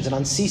passions, an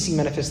unceasing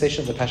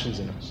manifestation of the passions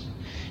in us.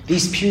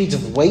 These periods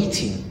of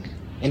waiting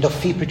and of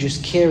fear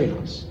produce care in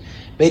us.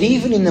 But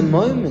even in the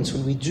moments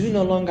when we do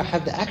no longer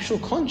have the actual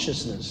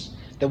consciousness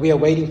that we are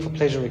waiting for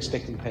pleasure or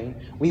expecting pain,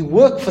 we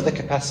work for the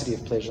capacity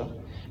of pleasure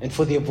and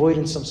for the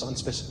avoidance of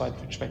unspecified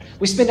future pain.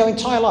 We spend our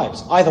entire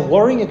lives either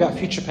worrying about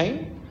future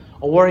pain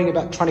or worrying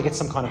about trying to get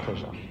some kind of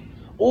pleasure.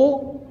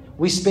 Or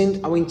we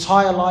spend our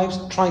entire lives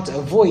trying to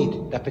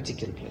avoid that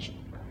particular pleasure.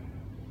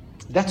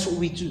 That's what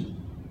we do.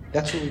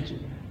 That's what we do.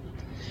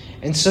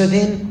 And so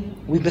then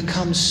we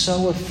become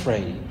so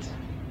afraid.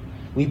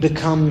 We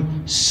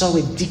become so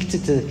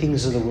addicted to the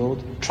things of the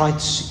world, trying to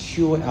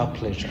secure our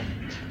pleasure,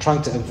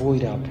 trying to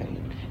avoid our pain.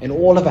 And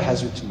all of it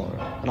has with tomorrow.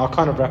 And I'll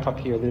kind of wrap up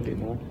here a little bit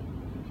more.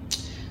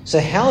 So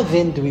how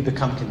then do we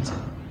become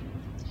content?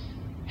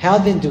 How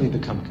then do we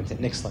become content?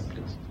 Next slide,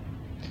 please.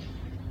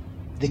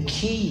 The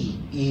key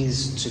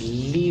is to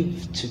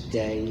live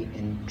today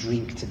and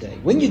drink today.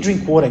 When you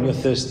drink water and you're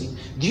thirsty,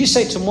 do you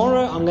say,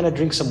 tomorrow I'm going to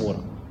drink some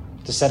water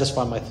to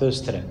satisfy my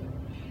thirst today?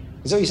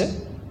 Is that what you say?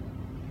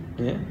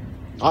 Yeah?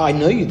 I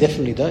know you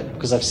definitely don't,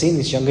 because I've seen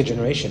this younger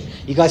generation.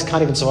 You guys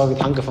can't even survive with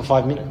hunger for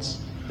 5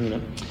 minutes. You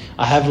know,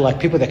 I have like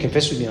people that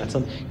confess with me, and I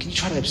tell them, can you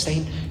try to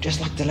abstain? Just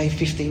like delay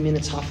 15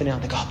 minutes, half an hour.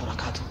 They go, oh, but I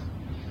can't do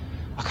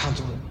it. I can't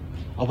do it.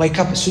 I wake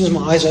up, as soon as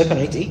my eyes open,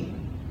 I need to eat.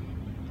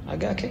 I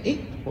go, okay,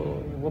 eat. Well,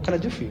 what can I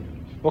do for you?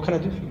 What can I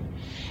do for you?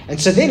 And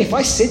so then if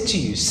I said to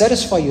you,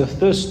 satisfy your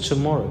thirst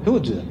tomorrow, who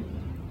would do that?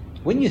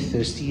 When you're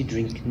thirsty, you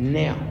drink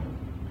now.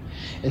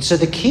 And so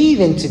the key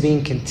then to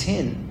being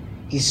content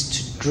is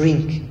to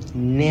drink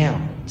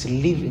now, to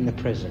live in the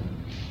present.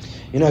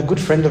 You know, a good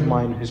friend of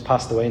mine who's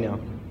passed away now,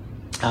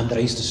 that I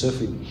used to surf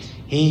with,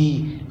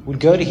 he would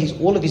go to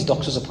all of his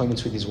doctor's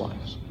appointments with his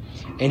wives.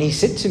 And he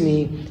said to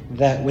me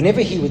that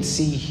whenever he would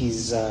see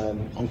his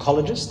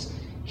oncologist,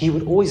 he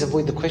would always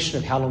avoid the question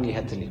of how long he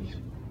had to live.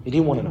 He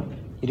didn't want to know.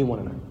 He didn't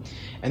want to know.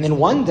 And then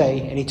one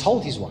day, and he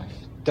told his wife,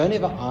 don't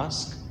ever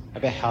ask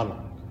about how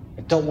long.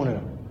 I don't want to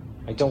know.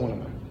 I don't want to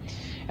know.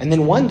 And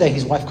then one day,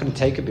 his wife couldn't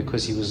take it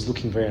because he was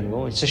looking very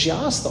unwell. And so she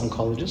asked the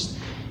oncologist,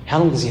 how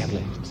long does he have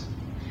left?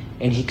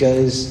 And he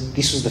goes,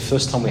 this was the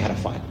first time we had a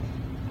fight.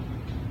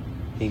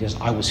 He goes,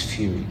 I was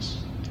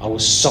furious. I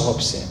was so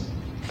upset.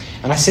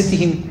 And I said to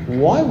him,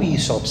 why were you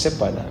so upset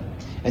by that?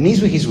 And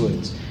these were his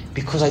words.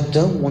 because I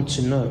don't want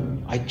to know.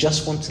 I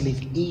just want to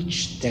live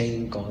each day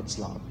in God's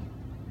love.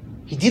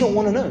 He didn't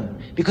want to know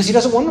because he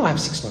doesn't want to know I have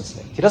 6 months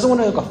left. He doesn't want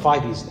to know I've got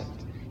 5 years left.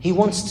 He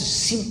wants to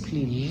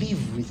simply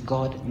live with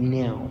God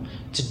now,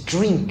 to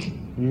drink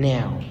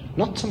now,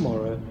 not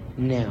tomorrow,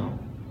 now.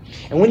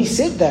 And when he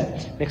said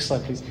that, next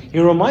slide please, he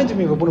reminded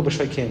me of Abu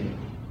Unshaken,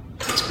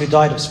 who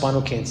died of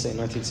spinal cancer in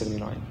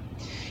 1979.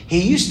 He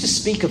used to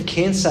speak of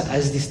cancer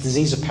as this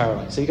disease of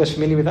paradise. Are you guys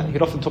familiar with that?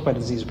 He'd often talk about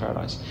the disease of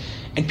paradise.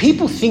 And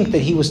people think that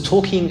he was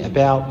talking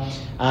about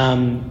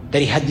that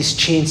he had this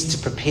chance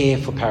to prepare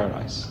for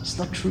paradise. It's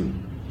not true.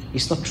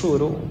 It's not true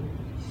at all.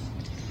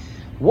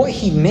 What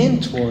he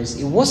meant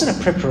was, it wasn't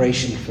a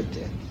preparation for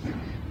death.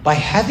 By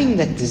having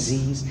that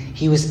disease,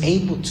 he was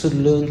able to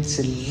learn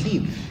to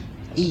live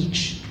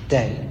each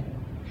day.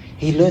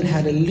 He learned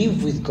how to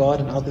live with God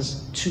and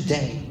others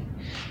today.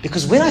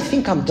 Because when I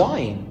think I'm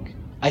dying,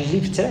 I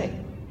live today.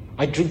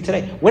 I drink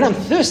today. When I'm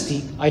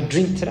thirsty, I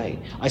drink today.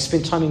 I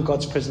spend time in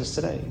God's presence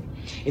today.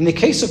 In the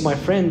case of my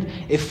friend,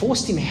 it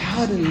forced him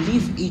how to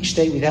live each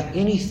day without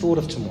any thought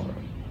of tomorrow.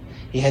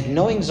 He had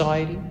no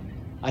anxiety,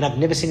 and I've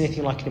never seen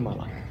anything like it in my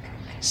life.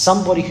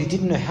 Somebody who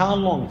didn't know how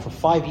long, for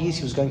 5 years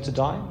he was going to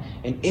die,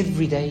 and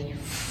every day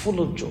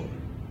full of joy.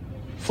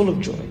 Full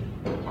of joy.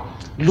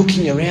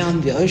 Looking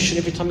around the ocean,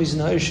 every time he's in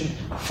the ocean,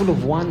 full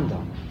of wonder,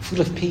 full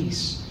of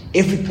peace.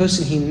 Every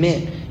person he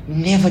met,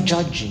 never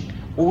judging,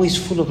 always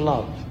full of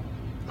love.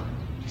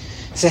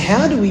 So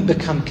how do we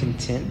become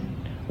content?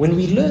 When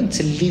we learn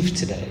to live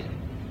today.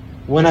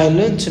 When I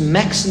learn to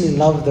maximally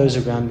love those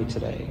around me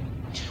today.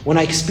 When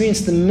I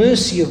experience the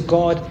mercy of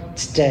God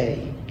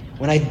today.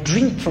 When I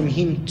drink from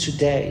him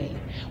today.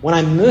 When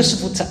I'm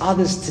merciful to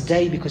others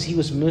today because he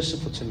was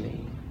merciful to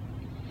me.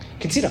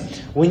 Consider,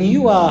 when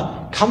you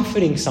are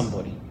comforting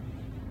somebody,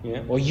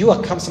 or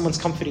someone's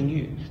comforting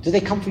you, do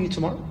they comfort you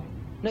tomorrow?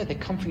 No, they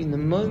comfort you in the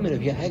moment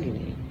of your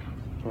agony.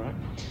 Right?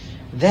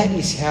 That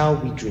is how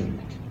we drink.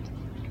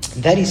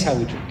 That is how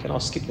we drink. And I'll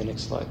skip the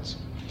next slides.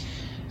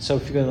 So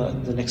if you go to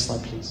the next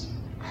slide, please.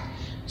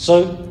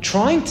 So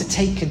trying to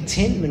take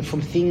contentment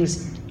from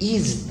things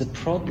is the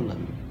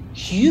problem.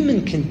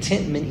 Human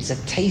contentment is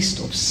a taste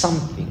of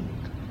something.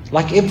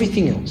 Like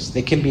everything else,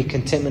 there can be a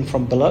contentment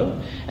from below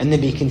and there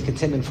be a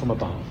contentment from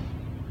above.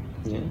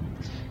 Yeah?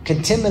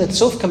 Contentment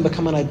itself can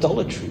become an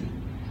idolatry.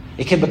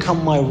 It can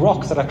become my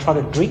rock that I try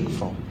to drink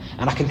from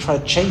and I can try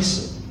to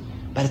chase it.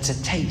 But it's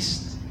a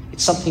taste.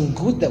 It's something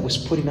good that was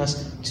put in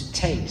us to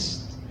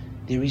taste.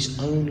 There is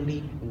only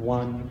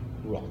one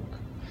rock.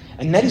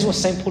 And that is what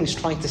St. Paul is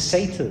trying to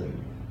say to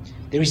them.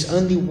 There is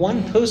only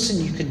one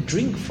person you can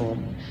drink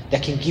from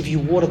that can give you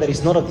water that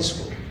is not of this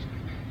world.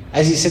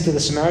 As he said to the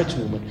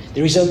Samaritan woman,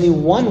 there is only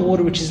one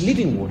water which is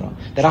living water,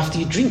 that after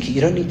you drink it,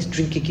 you don't need to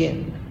drink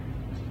again.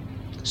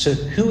 So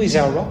who is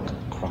our rock?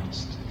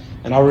 Christ.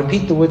 And I'll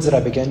repeat the words that I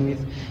began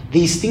with.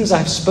 These things I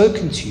have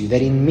spoken to you,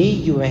 that in me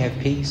you may have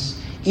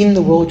peace. In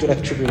the world you'll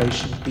have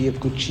tribulation. Be of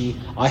good cheer.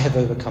 I have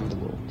overcome the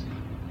world.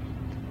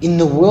 In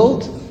the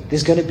world,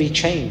 there's going to be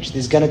change.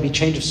 There's going to be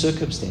change of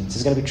circumstance.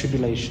 There's going to be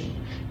tribulation.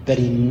 But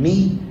in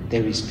me,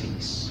 there is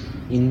peace.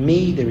 In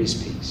me, there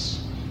is peace.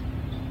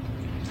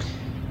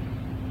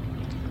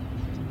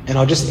 And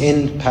I'll just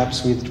end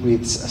perhaps with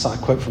a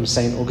quote from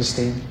St.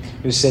 Augustine,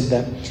 who said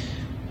that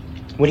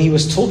when he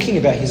was talking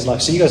about his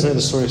life, so you guys know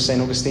the story of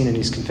St. Augustine and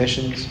his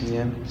confessions,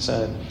 yeah?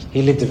 So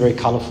he lived a very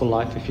colourful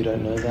life, if you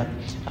don't know that.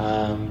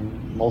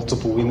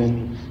 Multiple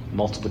women,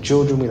 multiple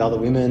children with other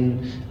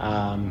women,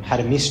 had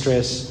a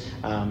mistress.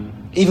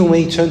 Even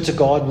when he turned to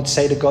God, would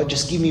say to God,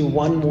 just give me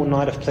one more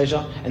night of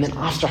pleasure, and then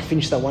after I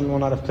finish that one more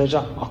night of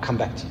pleasure, I'll come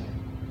back to you.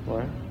 All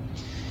right?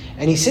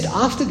 And he said,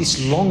 after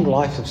this long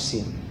life of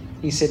sin,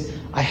 he said,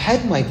 I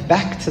had my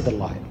back to the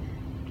light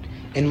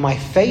and my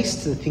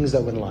face to the things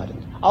that were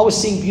enlightened. I was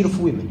seeing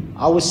beautiful women.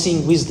 I was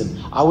seeing wisdom.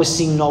 I was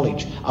seeing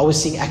knowledge. I was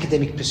seeing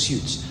academic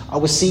pursuits. I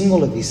was seeing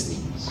all of these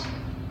things.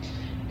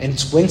 And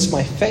it's whence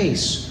my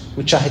face,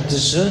 which I had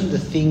discerned the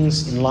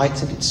things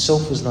enlightened,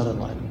 itself was not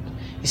enlightened.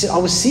 He said, I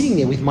was sitting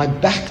there with my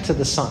back to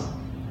the sun.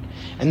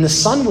 And the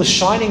sun was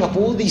shining up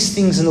all these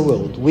things in the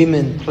world.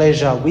 Women,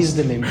 pleasure,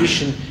 wisdom,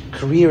 ambition,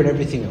 career, and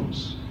everything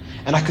else.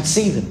 And I could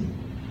see them.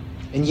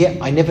 And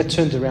yet I never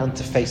turned around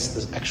to face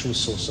the actual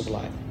source of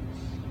light.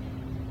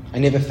 I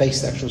never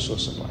faced the actual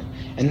source of light.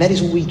 And that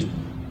is what we do.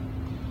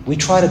 We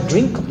try to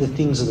drink of the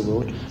things of the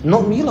world,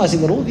 not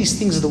realizing that all these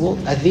things of the world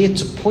are there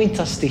to point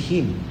us to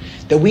Him.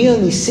 That we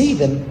only see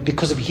them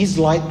because of His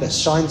light that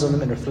shines on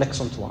them and reflects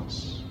onto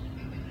us.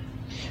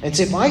 And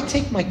so if I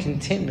take my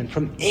contentment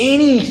from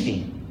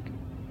anything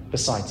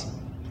besides Him,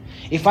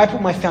 if I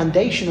put my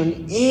foundation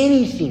on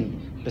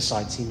anything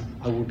besides Him,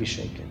 I will be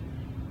shaken.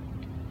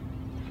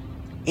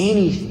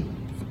 Anything.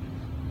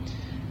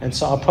 And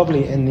so I'll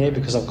probably end there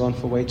because I've gone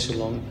for way too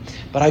long.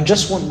 But I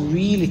just want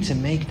really to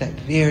make that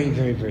very,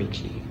 very, very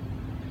clear.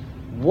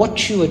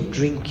 What you are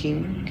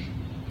drinking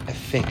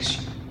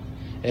affects you.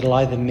 It'll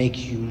either make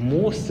you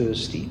more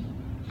thirsty,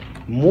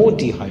 more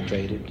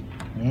dehydrated,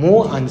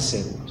 more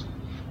unsettled,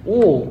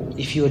 or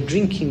if you are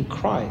drinking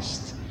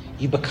Christ,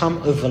 you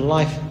become over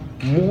life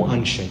more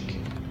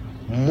unshaken,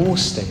 more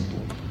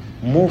stable,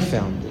 more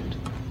founded,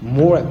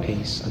 more at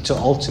peace, until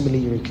ultimately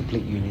you're in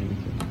complete union with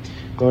Him.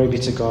 Glory be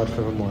to God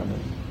forevermore. Amen.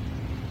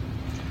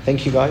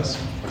 Thank you, guys.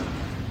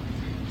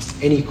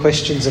 Any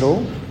questions at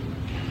all?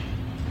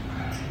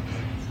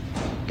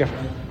 Go.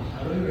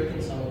 How do we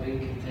reconcile being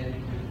content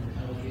with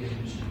healthy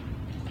ambition?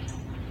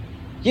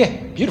 Yeah,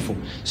 beautiful.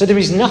 So there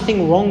is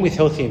nothing wrong with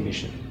healthy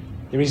ambition.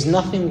 There is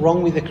nothing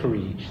wrong with a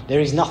career.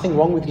 There is nothing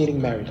wrong with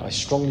getting married. I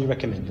strongly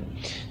recommend it.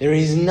 There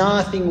is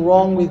nothing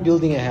wrong with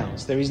building a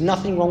house. There is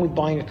nothing wrong with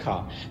buying a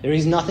car. There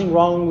is nothing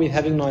wrong with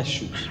having nice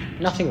shoes.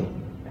 Nothing at all.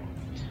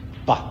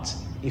 But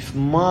if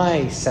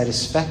my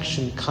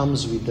satisfaction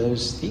comes with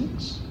those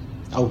things,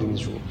 I will be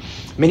miserable.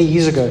 Many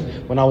years ago,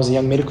 when I was a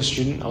young medical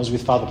student, I was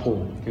with Father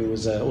Paul, who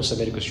was also a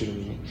medical student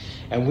with me.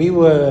 And we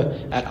were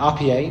at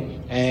RPA,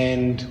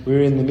 and we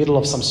were in the middle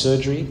of some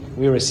surgery.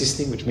 We were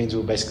assisting, which means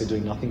we were basically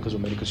doing nothing because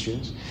we're medical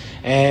students.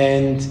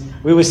 And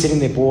we were sitting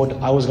there bored.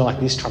 I was going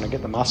like this, trying to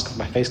get the mask off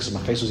my face because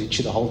my face was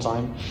itchy the whole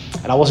time.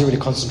 And I wasn't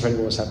really concentrating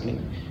on what was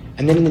happening.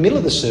 And then in the middle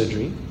of the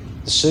surgery,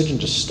 the surgeon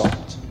just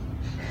stopped.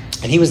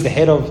 And he was the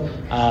head of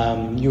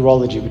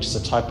urology, which is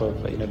a type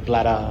of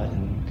bladder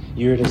and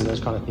ureters and those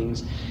kind of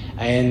things.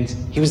 And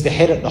he was the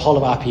head of the whole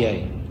of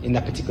RPA in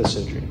that particular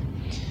surgery.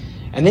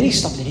 And then he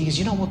stopped and he goes,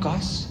 you know what,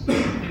 guys?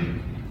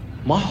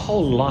 My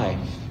whole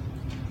life,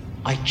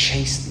 I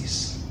chased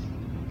this.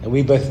 And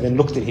we both then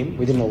looked at him.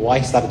 We didn't know why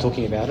he started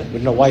talking about it. We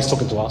didn't know why he's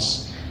talking to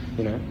us,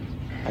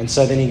 And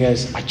so then he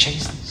goes, I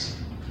chased this.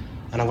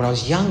 And when I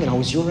was young and I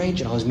was your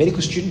age and I was a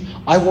medical student,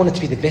 I wanted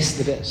to be the best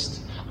of the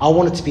best. I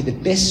wanted to be the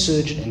best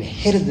surgeon and the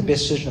head of the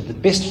best surgeon of the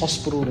best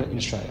hospital in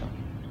Australia.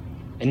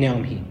 And now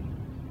I'm here.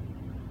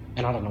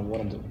 And I don't know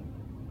what I'm doing.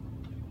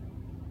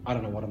 I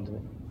don't know what I'm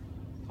doing.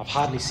 I've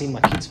hardly seen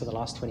my kids for the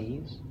last 20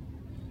 years.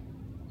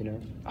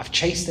 I've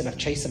chased it,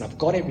 I've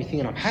got everything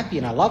and I'm happy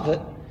and I love it.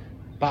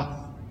 But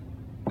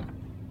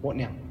what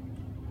now?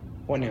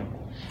 What now?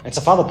 And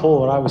so Father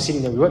Paul and I were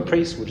sitting there, we weren't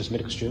priests, we were just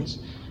medical students.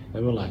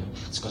 And we were like,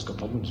 this guy's got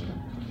problems,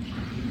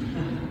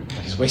 man.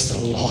 He's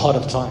wasted a lot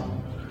of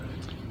time.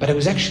 But it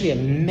was actually a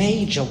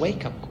major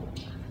wake-up call.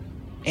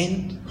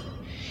 And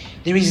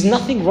there is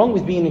nothing wrong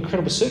with being an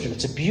incredible surgeon.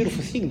 It's a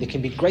beautiful thing. There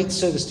can be great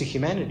service to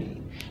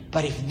humanity.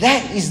 But if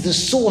that is the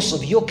source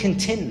of your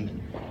contentment,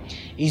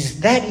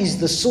 that is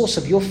the source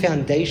of your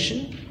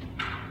foundation,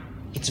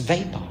 it's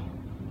vapor.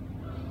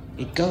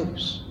 It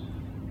goes.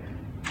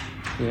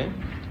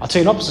 I'll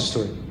tell you an opposite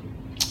story.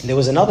 There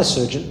was another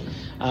surgeon,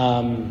 I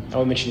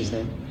won't mention his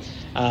name,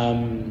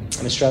 an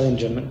Australian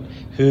gentleman,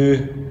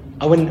 who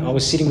I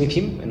was sitting with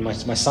him and my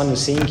son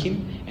was seeing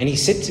him, and he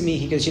said to me,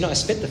 he goes, I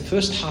spent the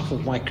first half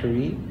of my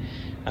career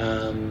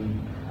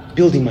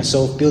building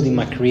myself, building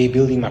my career,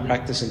 building my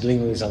practice and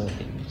doing all these other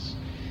things.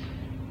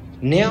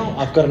 Now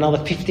I've got another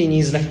 15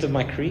 years left of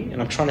my career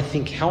and I'm trying to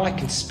think how I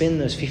can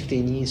spend those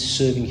 15 years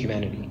serving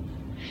humanity.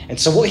 And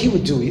so what he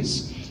would do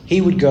is,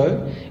 he would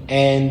go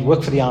and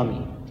work for the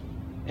army.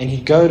 And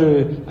he'd go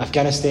to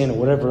Afghanistan or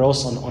whatever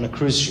else on a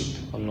cruise ship,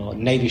 on a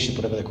Navy ship,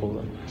 whatever they call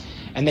them.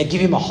 And they'd give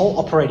him a whole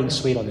operating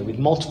suite on there with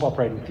multiple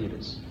operating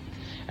theatres.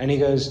 And he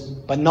goes,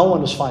 but no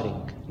one was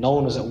fighting. No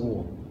one was at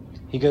war.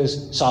 He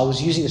goes, so I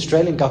was using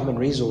Australian government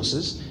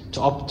resources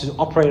to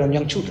operate on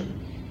young children.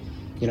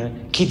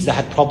 Kids that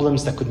had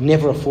problems, that could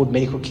never afford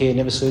medical care,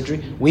 never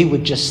surgery. We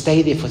would just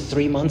stay there for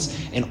 3 months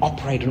and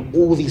operate on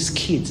all these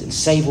kids and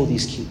save all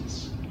these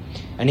kids.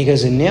 And he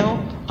goes, and now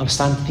I'm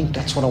starting to think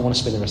that's what I want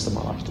to spend the rest of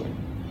my life doing.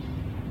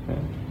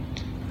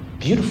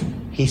 Beautiful.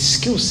 His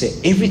skill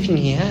set, everything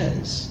he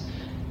has,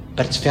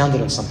 but it's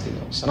founded on something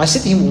else. And I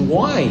said to him,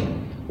 why?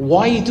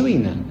 Why are you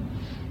doing that?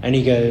 And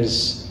he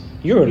goes,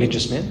 you're a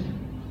religious man.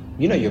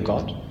 You know your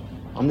God.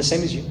 I'm the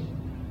same as you.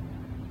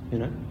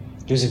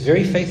 He was a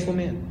very faithful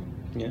man.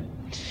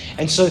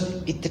 And so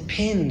it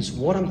depends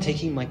what I'm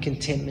taking my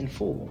contentment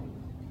for.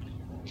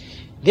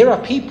 There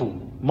are people,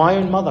 my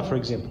own mother, for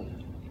example,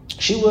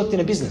 she worked in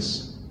a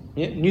business,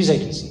 news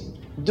agency,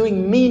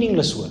 doing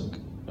meaningless work.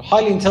 A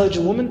highly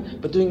intelligent woman,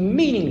 but doing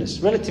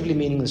relatively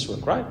meaningless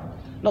work, right?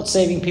 Not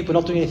saving people,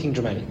 not doing anything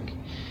dramatic.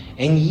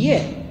 And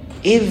yet,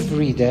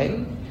 every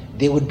day,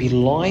 there would be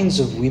lines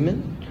of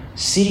women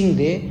sitting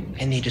there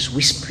and they're just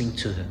whispering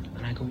to her.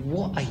 And I go,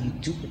 what are you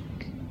doing?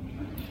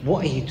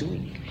 What are you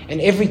doing?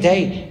 And every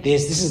day,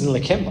 this is in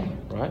Lakemba,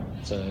 right?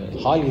 It's a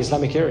highly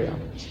Islamic area.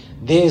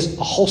 There's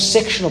a whole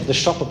section of the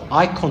shop of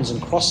icons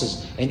and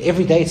crosses, and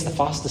every day it's the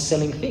fastest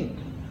selling thing.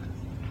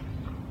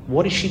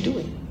 What is she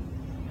doing?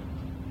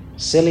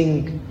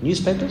 Selling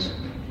newspapers?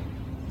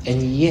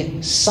 And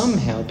yet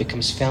somehow it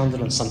becomes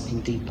founded on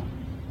something deeper.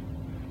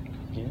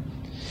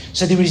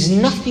 So there is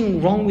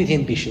nothing wrong with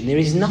ambition. There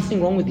is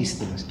nothing wrong with these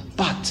things.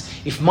 But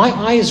if my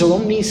eyes are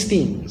on these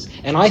things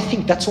and I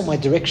think that's what my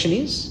direction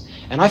is,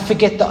 and I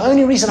forget the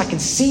only reason I can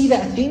see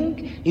that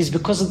thing is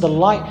because of the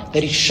light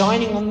that is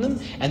shining on them,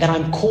 and that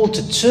I'm called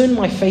to turn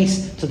my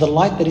face to the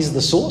light that is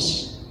the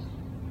source,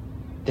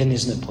 then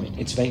there's no point.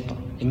 It's vapor.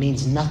 It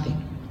means nothing.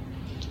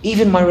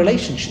 Even my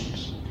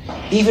relationships,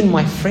 even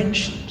my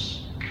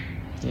friendships,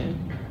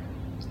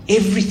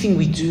 everything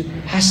we do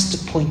has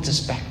to point us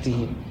back to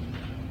Him.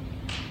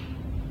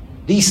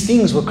 These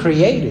things were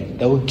created.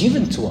 They were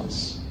given to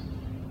us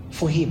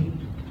for Him,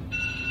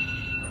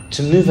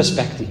 to move us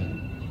back to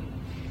Him.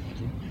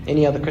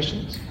 Any other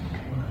questions?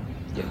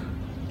 Yeah.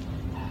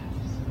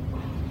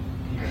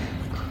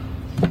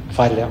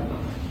 Fight it out.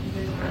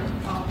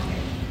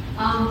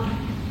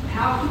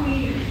 How can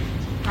we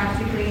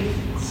practically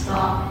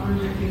stop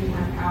removing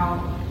like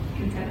our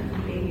contentment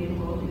from being in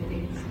worldly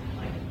things?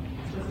 Like,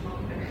 so it's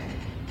not better.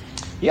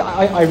 Yeah,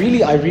 I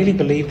really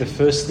believe the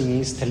first thing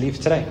is to live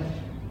today.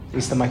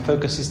 Is that my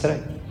focus is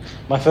today.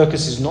 My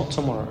focus is not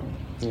tomorrow.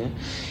 Yeah?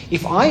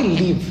 If I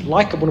live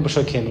like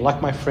Unshaken,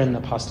 like my friend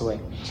that passed away,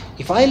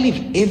 if I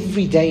live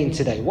every day in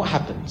today, what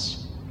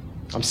happens?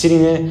 I'm sitting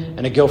there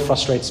and a girl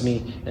frustrates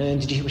me.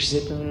 And did you hear what she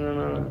said?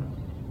 No.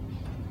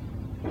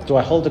 Do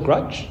I hold a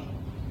grudge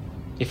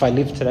if I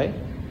live today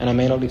and I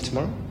may not live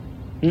tomorrow?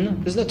 No,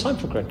 there's no time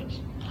for grudges.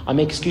 I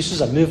make excuses,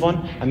 I move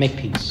on, I make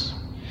peace.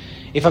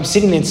 If I'm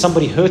sitting there and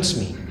somebody hurts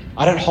me,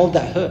 I don't hold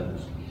that hurt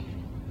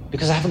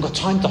because I haven't got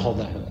time to hold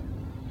that hurt.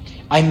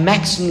 I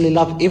maximally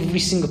love every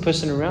single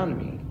person around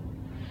me.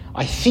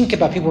 I think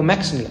about people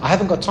maximally. I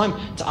haven't got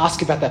time to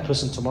ask about that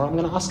person tomorrow. I'm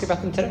going to ask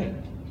about them today.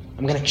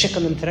 I'm going to check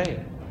on them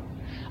today.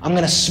 I'm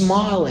going to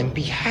smile and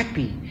be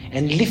happy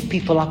and lift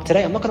people up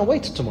today. I'm not going to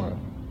wait till tomorrow.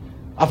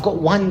 I've got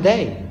one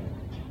day.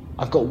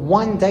 I've got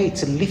one day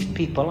to lift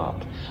people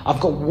up. I've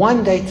got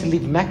one day to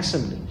live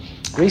maximally.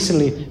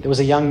 Recently, there was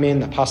a young man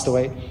that passed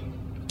away.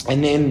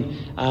 And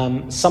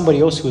then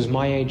somebody else who was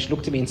my age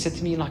looked at me and said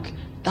to me, like,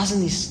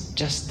 doesn't this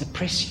just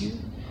depress you?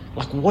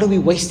 Like, what are we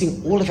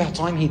wasting all of our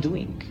time here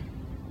doing?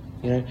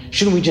 You know,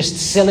 shouldn't we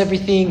just sell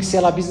everything,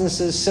 sell our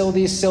businesses, sell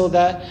this, sell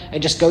that,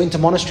 and just go into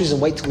monasteries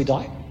and wait till we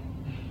die?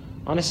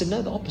 And I said,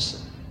 no, the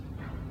opposite.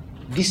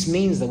 This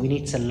means that we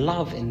need to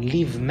love and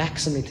live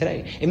maximally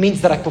today. It means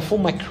that I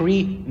perform my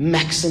career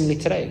maximally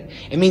today.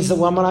 It means that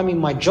when I'm in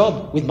my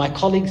job with my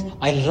colleagues,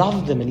 I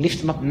love them and lift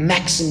them up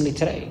maximally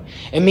today.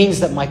 It means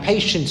that my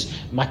patients,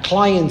 my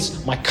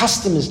clients, my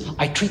customers,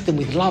 I treat them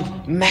with love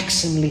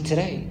maximally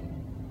today.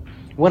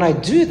 When I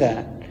do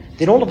that,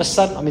 then all of a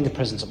sudden I'm in the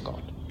presence of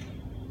God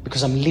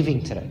because I'm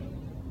living today.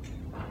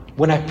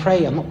 When I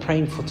pray, I'm not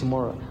praying for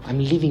tomorrow. I'm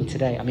living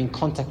today. I'm in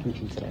contact with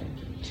Him today.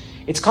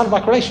 It's kind of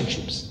like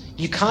relationships.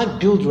 You can't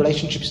build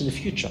relationships in the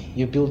future.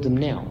 You build them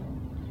now.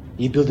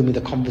 You build them with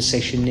a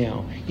conversation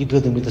now. You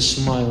build them with a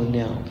smile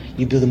now.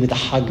 You build them with a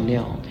hug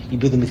now. You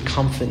build them with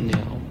comfort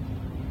now.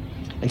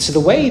 And so the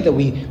way that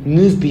we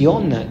move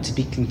beyond that to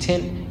be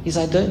content is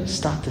I don't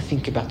start to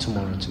think about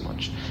tomorrow too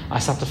much. I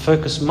start to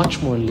focus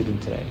much more on living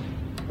today.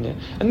 Yeah?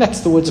 And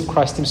that's the words of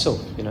Christ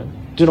Himself. You know,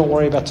 do not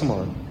worry about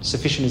tomorrow.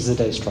 Sufficient is the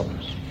day's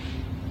troubles.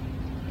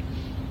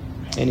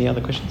 Any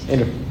other questions?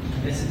 Andrew?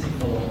 This is a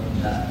follow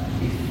on that.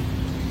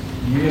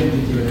 If you have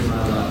lived your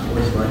entire life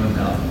always worrying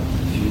about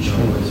the future,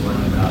 always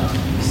worrying about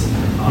missing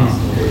the past,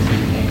 always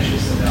being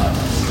anxious about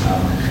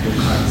your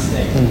current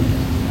state,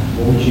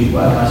 what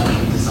advice would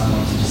you give to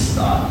someone to just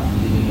start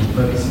living and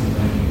focusing on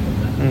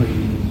that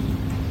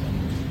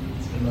breathing?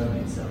 It's the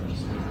moment itself,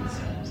 just losing the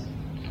sense.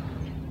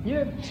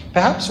 Yeah,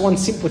 perhaps one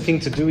simple thing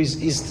to do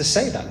is to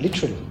say that,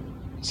 literally.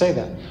 Say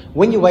that.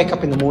 When you wake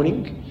up in the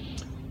morning,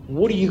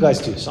 what do you guys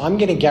do? So I'm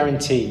going to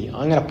guarantee,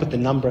 I'm going to put the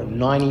number at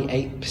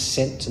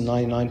 98% to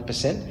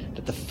 99%,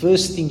 that the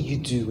first thing you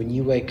do when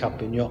you wake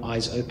up and your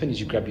eyes open is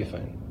you grab your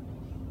phone.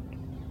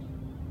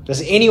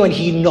 Does anyone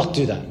here not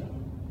do that?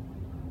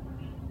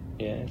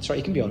 Yeah, that's right,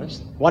 you can be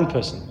honest. One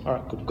person. All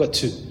right, good. We've got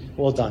two.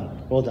 Well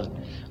done. Well done.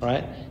 All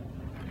right?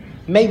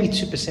 Maybe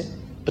 2%,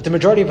 but the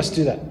majority of us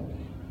do that.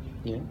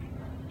 Yeah.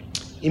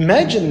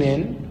 Imagine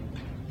then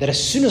that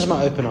as soon as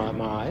I open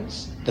my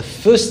eyes, the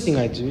first thing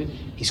I do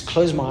is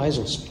close my eyes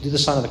or do the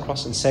sign of the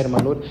cross and say to my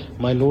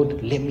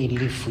Lord, let me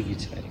live for you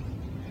today.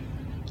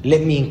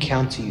 Let me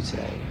encounter you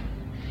today.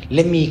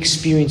 Let me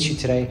experience you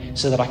today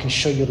so that I can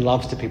show your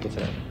love to people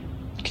today.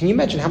 Can you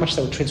imagine how much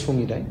that will transform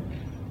your day?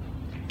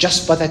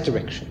 Just by that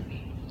direction.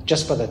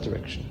 Just by that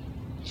direction.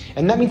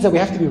 And that means that we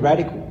have to be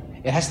radical.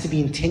 It has to be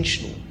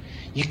intentional.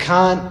 You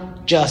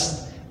can't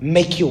just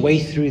make your way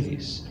through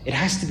this. It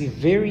has to be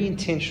very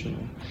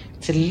intentional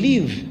to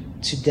live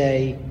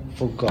today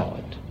for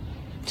God.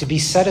 To be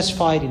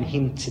satisfied in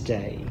Him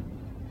today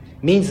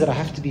means that I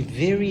have to be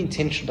very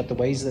intentional about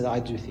the ways that I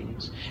do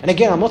things. And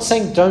again, I'm not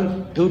saying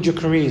don't build your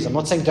careers. I'm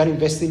not saying don't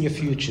invest in your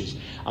futures.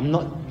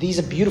 These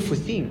are beautiful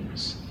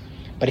things.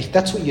 But if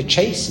that's what you're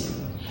chasing,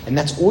 and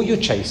that's all you're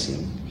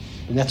chasing,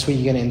 then that's where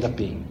you're going to end up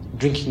being.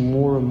 Drinking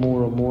more and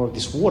more and more of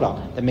this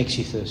water that makes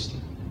you thirsty.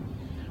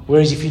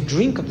 Whereas if you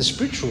drink of the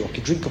spiritual rock,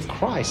 you drink of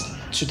Christ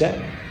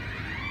today,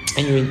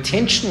 and you're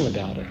intentional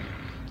about it,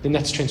 then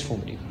that's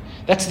transformative.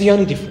 That's the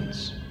only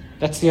difference.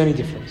 That's the only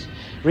difference.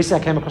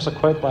 Recently I came across a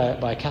quote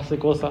by a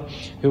Catholic author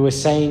who was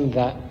saying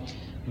that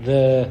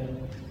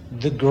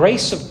the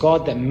grace of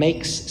God that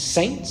makes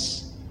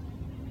saints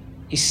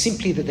is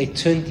simply that they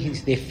turn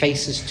their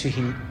faces to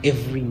Him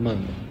every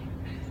moment.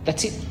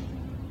 That's it.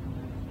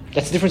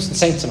 That's the difference in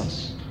saints and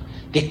us.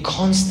 They're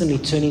constantly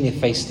turning their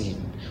face to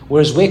Him,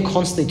 whereas we're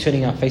constantly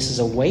turning our faces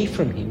away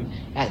from Him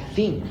at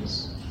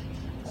things.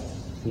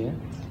 Yeah?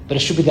 But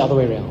it should be the other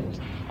way around.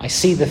 I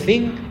see the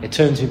thing, it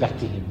turns me back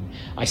to Him.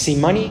 I see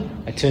money,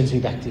 it turns me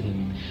back to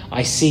Him.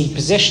 I see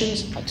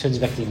possessions, it turns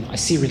me back to Him. I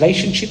see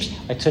relationships,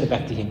 I turn it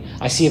back to Him.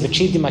 I see I've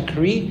achieved in my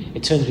career,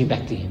 it turns me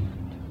back to Him.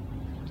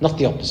 Not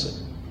the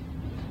opposite.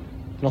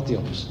 Not the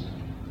opposite.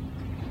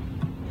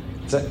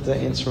 Does that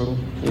answer all?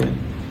 Yeah.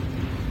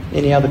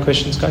 Any other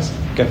questions, guys?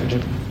 Go for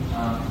Jim.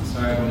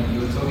 Sorry, when you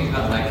were talking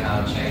about like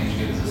how change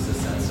gives us a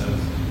sense of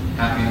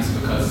happiness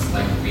because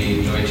like we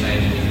enjoy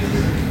change and it gives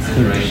us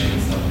consideration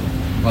and stuff.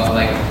 But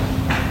like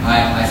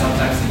I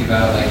sometimes think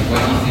about like when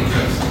you think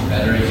of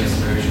better in your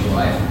spiritual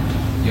life,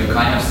 you're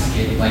kind of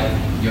scared, like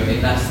you're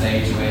in that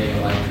stage where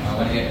you're like, I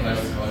want to get close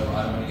to God, but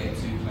I don't want to get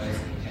too close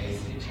in case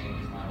it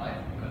changes my life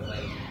because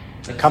like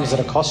it comes at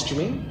a cost, you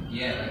mean?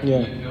 Yeah, like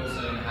yeah. You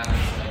also have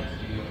like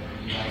you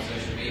like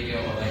social media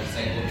or like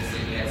say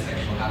obviously you have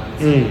sexual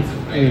habits, it's a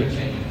great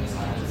changing those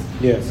habits.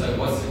 Yeah. So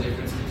what's the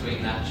difference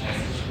between that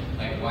change?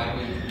 Like why do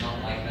we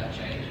not like that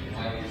change?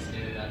 Why are we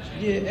scared of that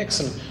change? Yeah,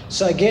 excellent.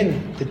 So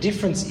again, the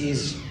difference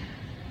is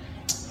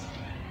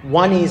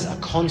one is a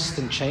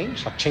constant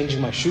change, like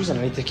changing my shoes and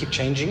I need to keep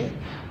changing it.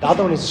 The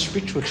other one is a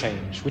spiritual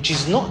change, which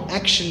is not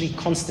actually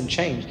constant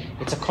change.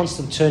 It's a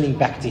constant turning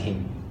back to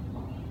Him.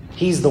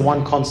 He's the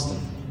one constant.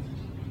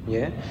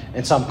 Yeah?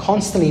 And so I'm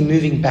constantly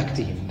moving back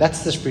to Him.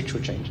 That's the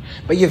spiritual change.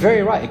 But you're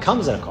very right, it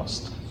comes at a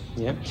cost.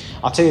 Yeah?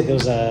 I'll tell you, there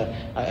was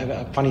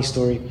a funny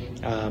story.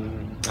 I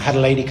had a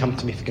lady come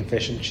to me for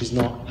confession. She's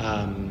not,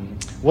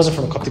 wasn't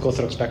from a Coptic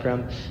Orthodox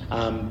background,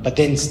 but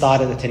then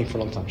started attending for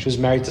a long time. She was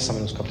married to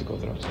someone who was Coptic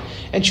Orthodox.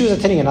 And she was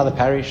attending another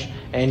parish,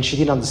 and she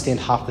didn't understand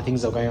half the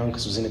things that were going on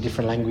because it was in a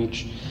different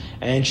language.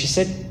 And she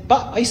said,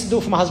 but I used to do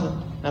it for my husband,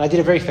 and I did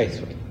it very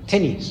faithfully.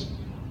 10 years.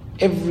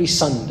 Every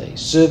Sunday,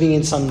 serving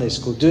in Sunday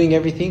school, doing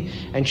everything.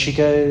 And she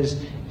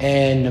goes,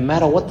 and no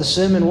matter what the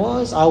sermon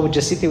was, I would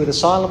just sit there with a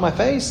smile on my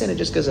face, and it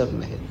just goes over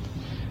my head.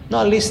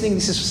 Not listening,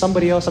 this is for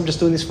somebody else, I'm just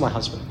doing this for my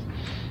husband.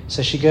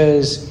 So she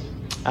goes,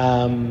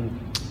 but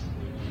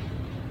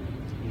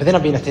then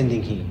I've been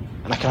attending here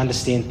and I can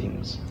understand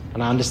things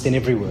and I understand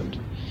every word.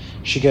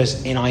 She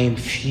goes, and I am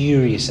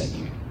furious at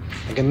you.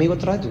 I go, me, what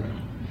did I do?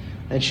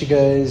 And she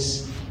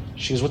goes,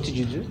 what did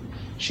you do?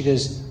 She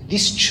goes,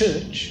 this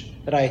church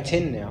that I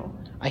attend now,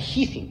 I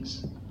hear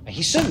things. I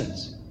hear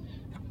sermons.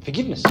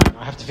 Forgiveness.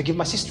 I have to forgive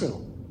my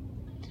sister-in-law.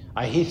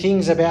 I hear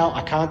things about,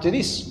 I can't do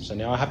this. So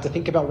now I have to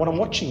think about what I'm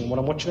watching and what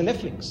I'm watching on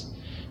Netflix.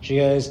 She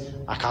goes,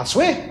 I can't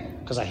swear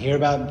because I hear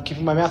about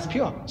keeping my mouth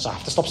pure. So I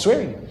have to stop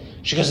swearing.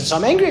 She goes, and so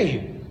I'm angry at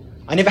you.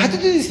 I never had to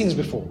do these things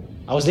before.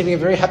 I was living a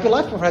very happy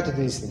life before I had to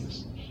do these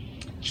things.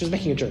 She was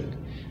making a joke,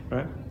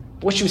 right?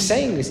 But what she was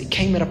saying is it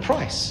came at a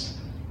price.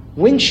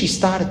 When she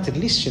started to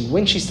listen,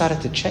 when she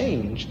started to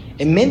change,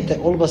 it meant that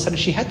all of a sudden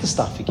she had to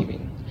start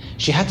forgiving.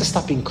 She had to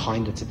start being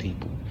kinder to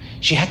people.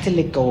 She had to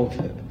let go of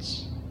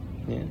hurts.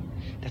 Yeah?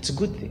 That's a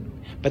good thing.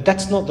 But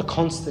that's not the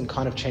constant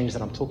kind of change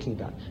that I'm talking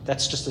about.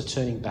 That's just a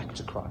turning back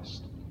to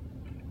Christ,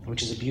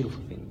 which is a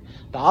beautiful thing.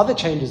 The other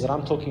changes that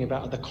I'm talking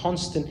about are the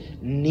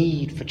constant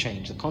need for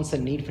change, the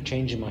constant need for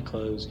change in my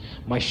clothes,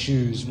 my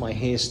shoes, my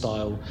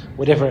hairstyle,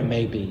 whatever it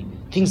may be,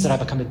 things that I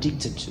become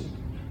addicted to.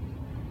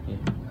 Yeah.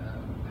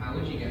 How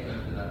would you get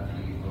over that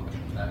feeling of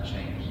that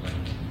change?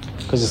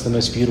 Because it's the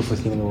most beautiful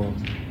thing in the world.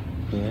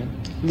 Yeah,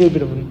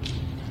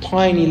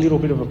 tiny little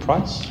bit of a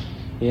price.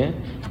 Yeah,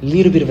 a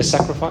little bit of a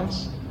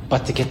sacrifice,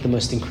 but to get the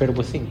most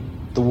incredible thing,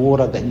 the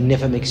water that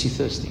never makes you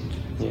thirsty.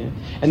 Yeah,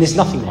 and there's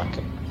nothing like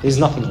it. There's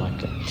nothing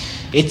like it.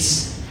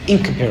 It's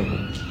incomparable.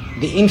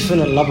 The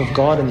infinite love of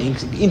God and the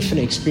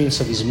infinite experience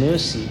of His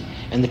mercy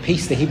and the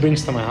peace that He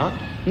brings to my heart,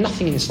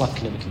 nothing in this life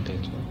can ever compare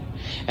to it.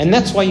 And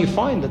that's why you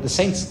find that the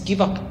saints give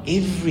up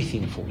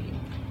everything for you.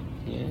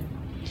 Yeah?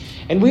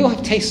 And we all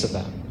have tastes of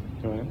that.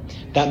 Right?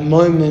 That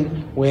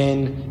moment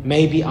when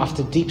maybe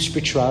after deep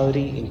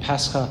spirituality in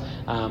Pascha,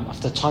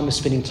 after a time of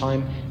spending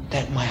time,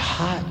 that my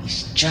heart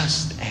is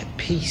just at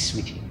peace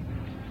with Him.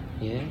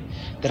 Yeah?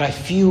 That I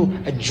feel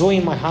a joy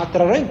in my heart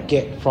that I don't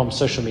get from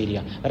social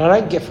media, that I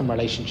don't get from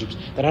relationships,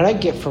 that I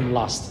don't get from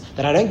lust,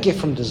 that I don't get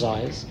from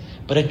desires,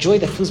 but a joy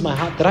that fills my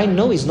heart that I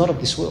know is not of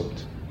this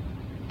world,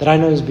 that I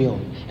know is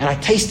beyond. And I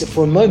taste it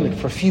for a moment,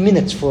 for a few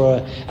minutes,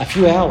 for a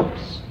few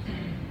hours.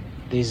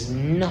 There's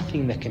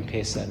nothing that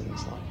compares to that in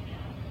this life.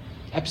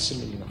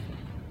 Absolutely nothing.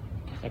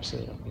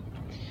 Absolutely nothing.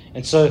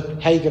 And so,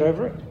 how you get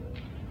over it?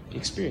 You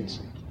experience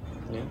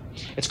it. Yeah?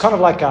 It's kind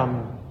of like,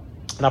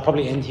 and I'll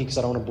probably end here because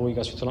I don't want to bore you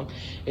guys for too long.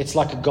 It's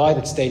like a guy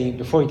that's dating,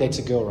 before he dates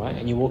a girl, right?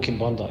 And you walk in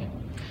Bondi.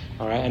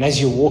 All right? And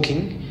as you're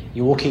walking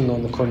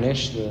on the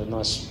Corniche, the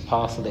nice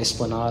path of the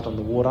esplanade on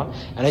the water.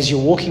 And as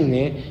you're walking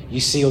there, you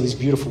see all these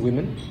beautiful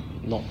women.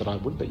 Not that I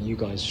would, but you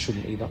guys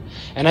shouldn't either.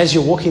 And as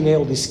you're walking there,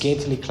 all these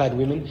scantily clad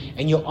women,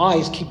 and your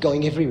eyes keep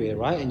going everywhere,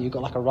 right? And you've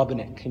got like a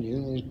rubberneck, and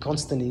you're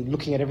constantly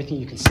looking at everything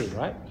you can see,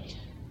 right?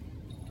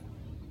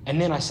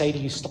 And then I say to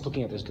you, stop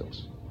looking at those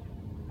girls.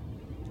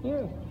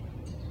 Yeah.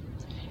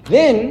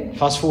 Then,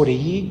 fast forward a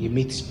year, you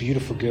meet this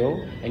beautiful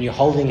girl, and you're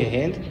holding her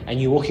hand,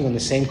 and you're walking on the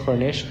same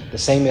Corniche, the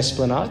same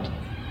esplanade.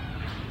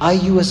 Are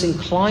you as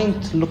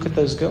inclined to look at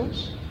those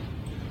girls?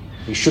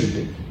 You shouldn't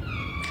be.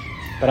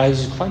 But are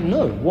you inclined?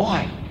 No.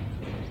 Why?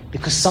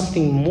 because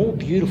something more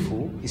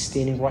beautiful is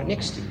standing right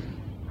next to you.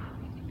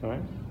 All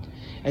right?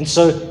 And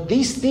so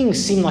these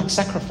things seem like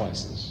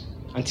sacrifices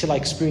until I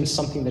experience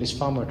something that is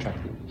far more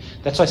attractive.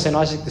 That's why St.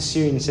 Isaac the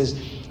Syrian says,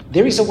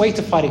 there is a way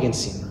to fight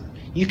against sin.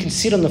 You can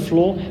sit on the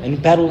floor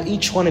and battle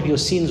each one of your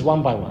sins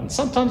one by one.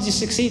 Sometimes you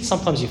succeed,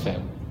 sometimes you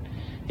fail.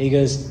 He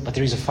goes, but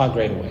there is a far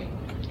greater way.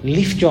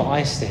 Lift your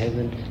eyes to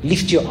heaven.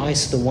 Lift your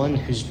eyes to the one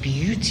whose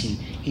beauty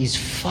is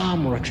far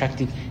more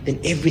attractive than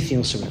everything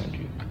else around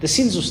you. The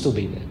sins will still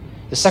be there.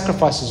 The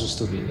sacrifices will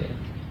still be there.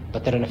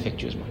 But they don't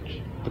affect you as much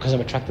because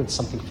I'm attracted to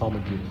something far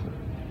more beautiful.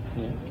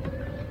 Yeah?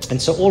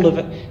 And so all of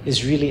it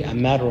is really a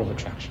matter of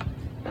attraction.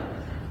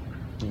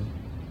 Yeah.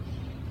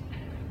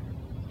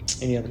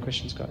 Any other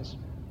questions, guys?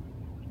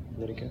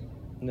 Let it go?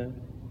 No?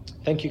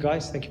 Thank you,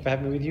 guys. Thank you for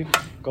having me with you.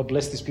 God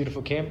bless this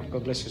beautiful camp.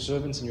 God bless your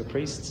servants and your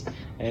priests.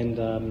 And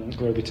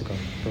glory be to God.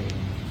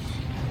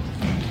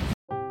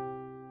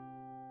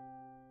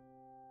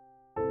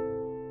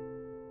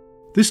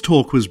 This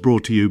talk was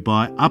brought to you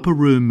by Upper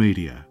Room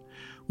Media.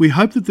 We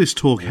hope that this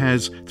talk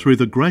has, through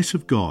the grace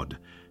of God,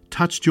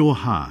 touched your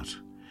heart.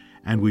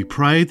 And we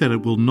pray that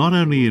it will not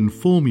only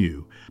inform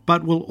you,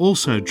 but will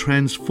also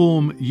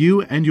transform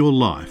you and your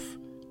life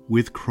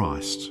with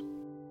Christ.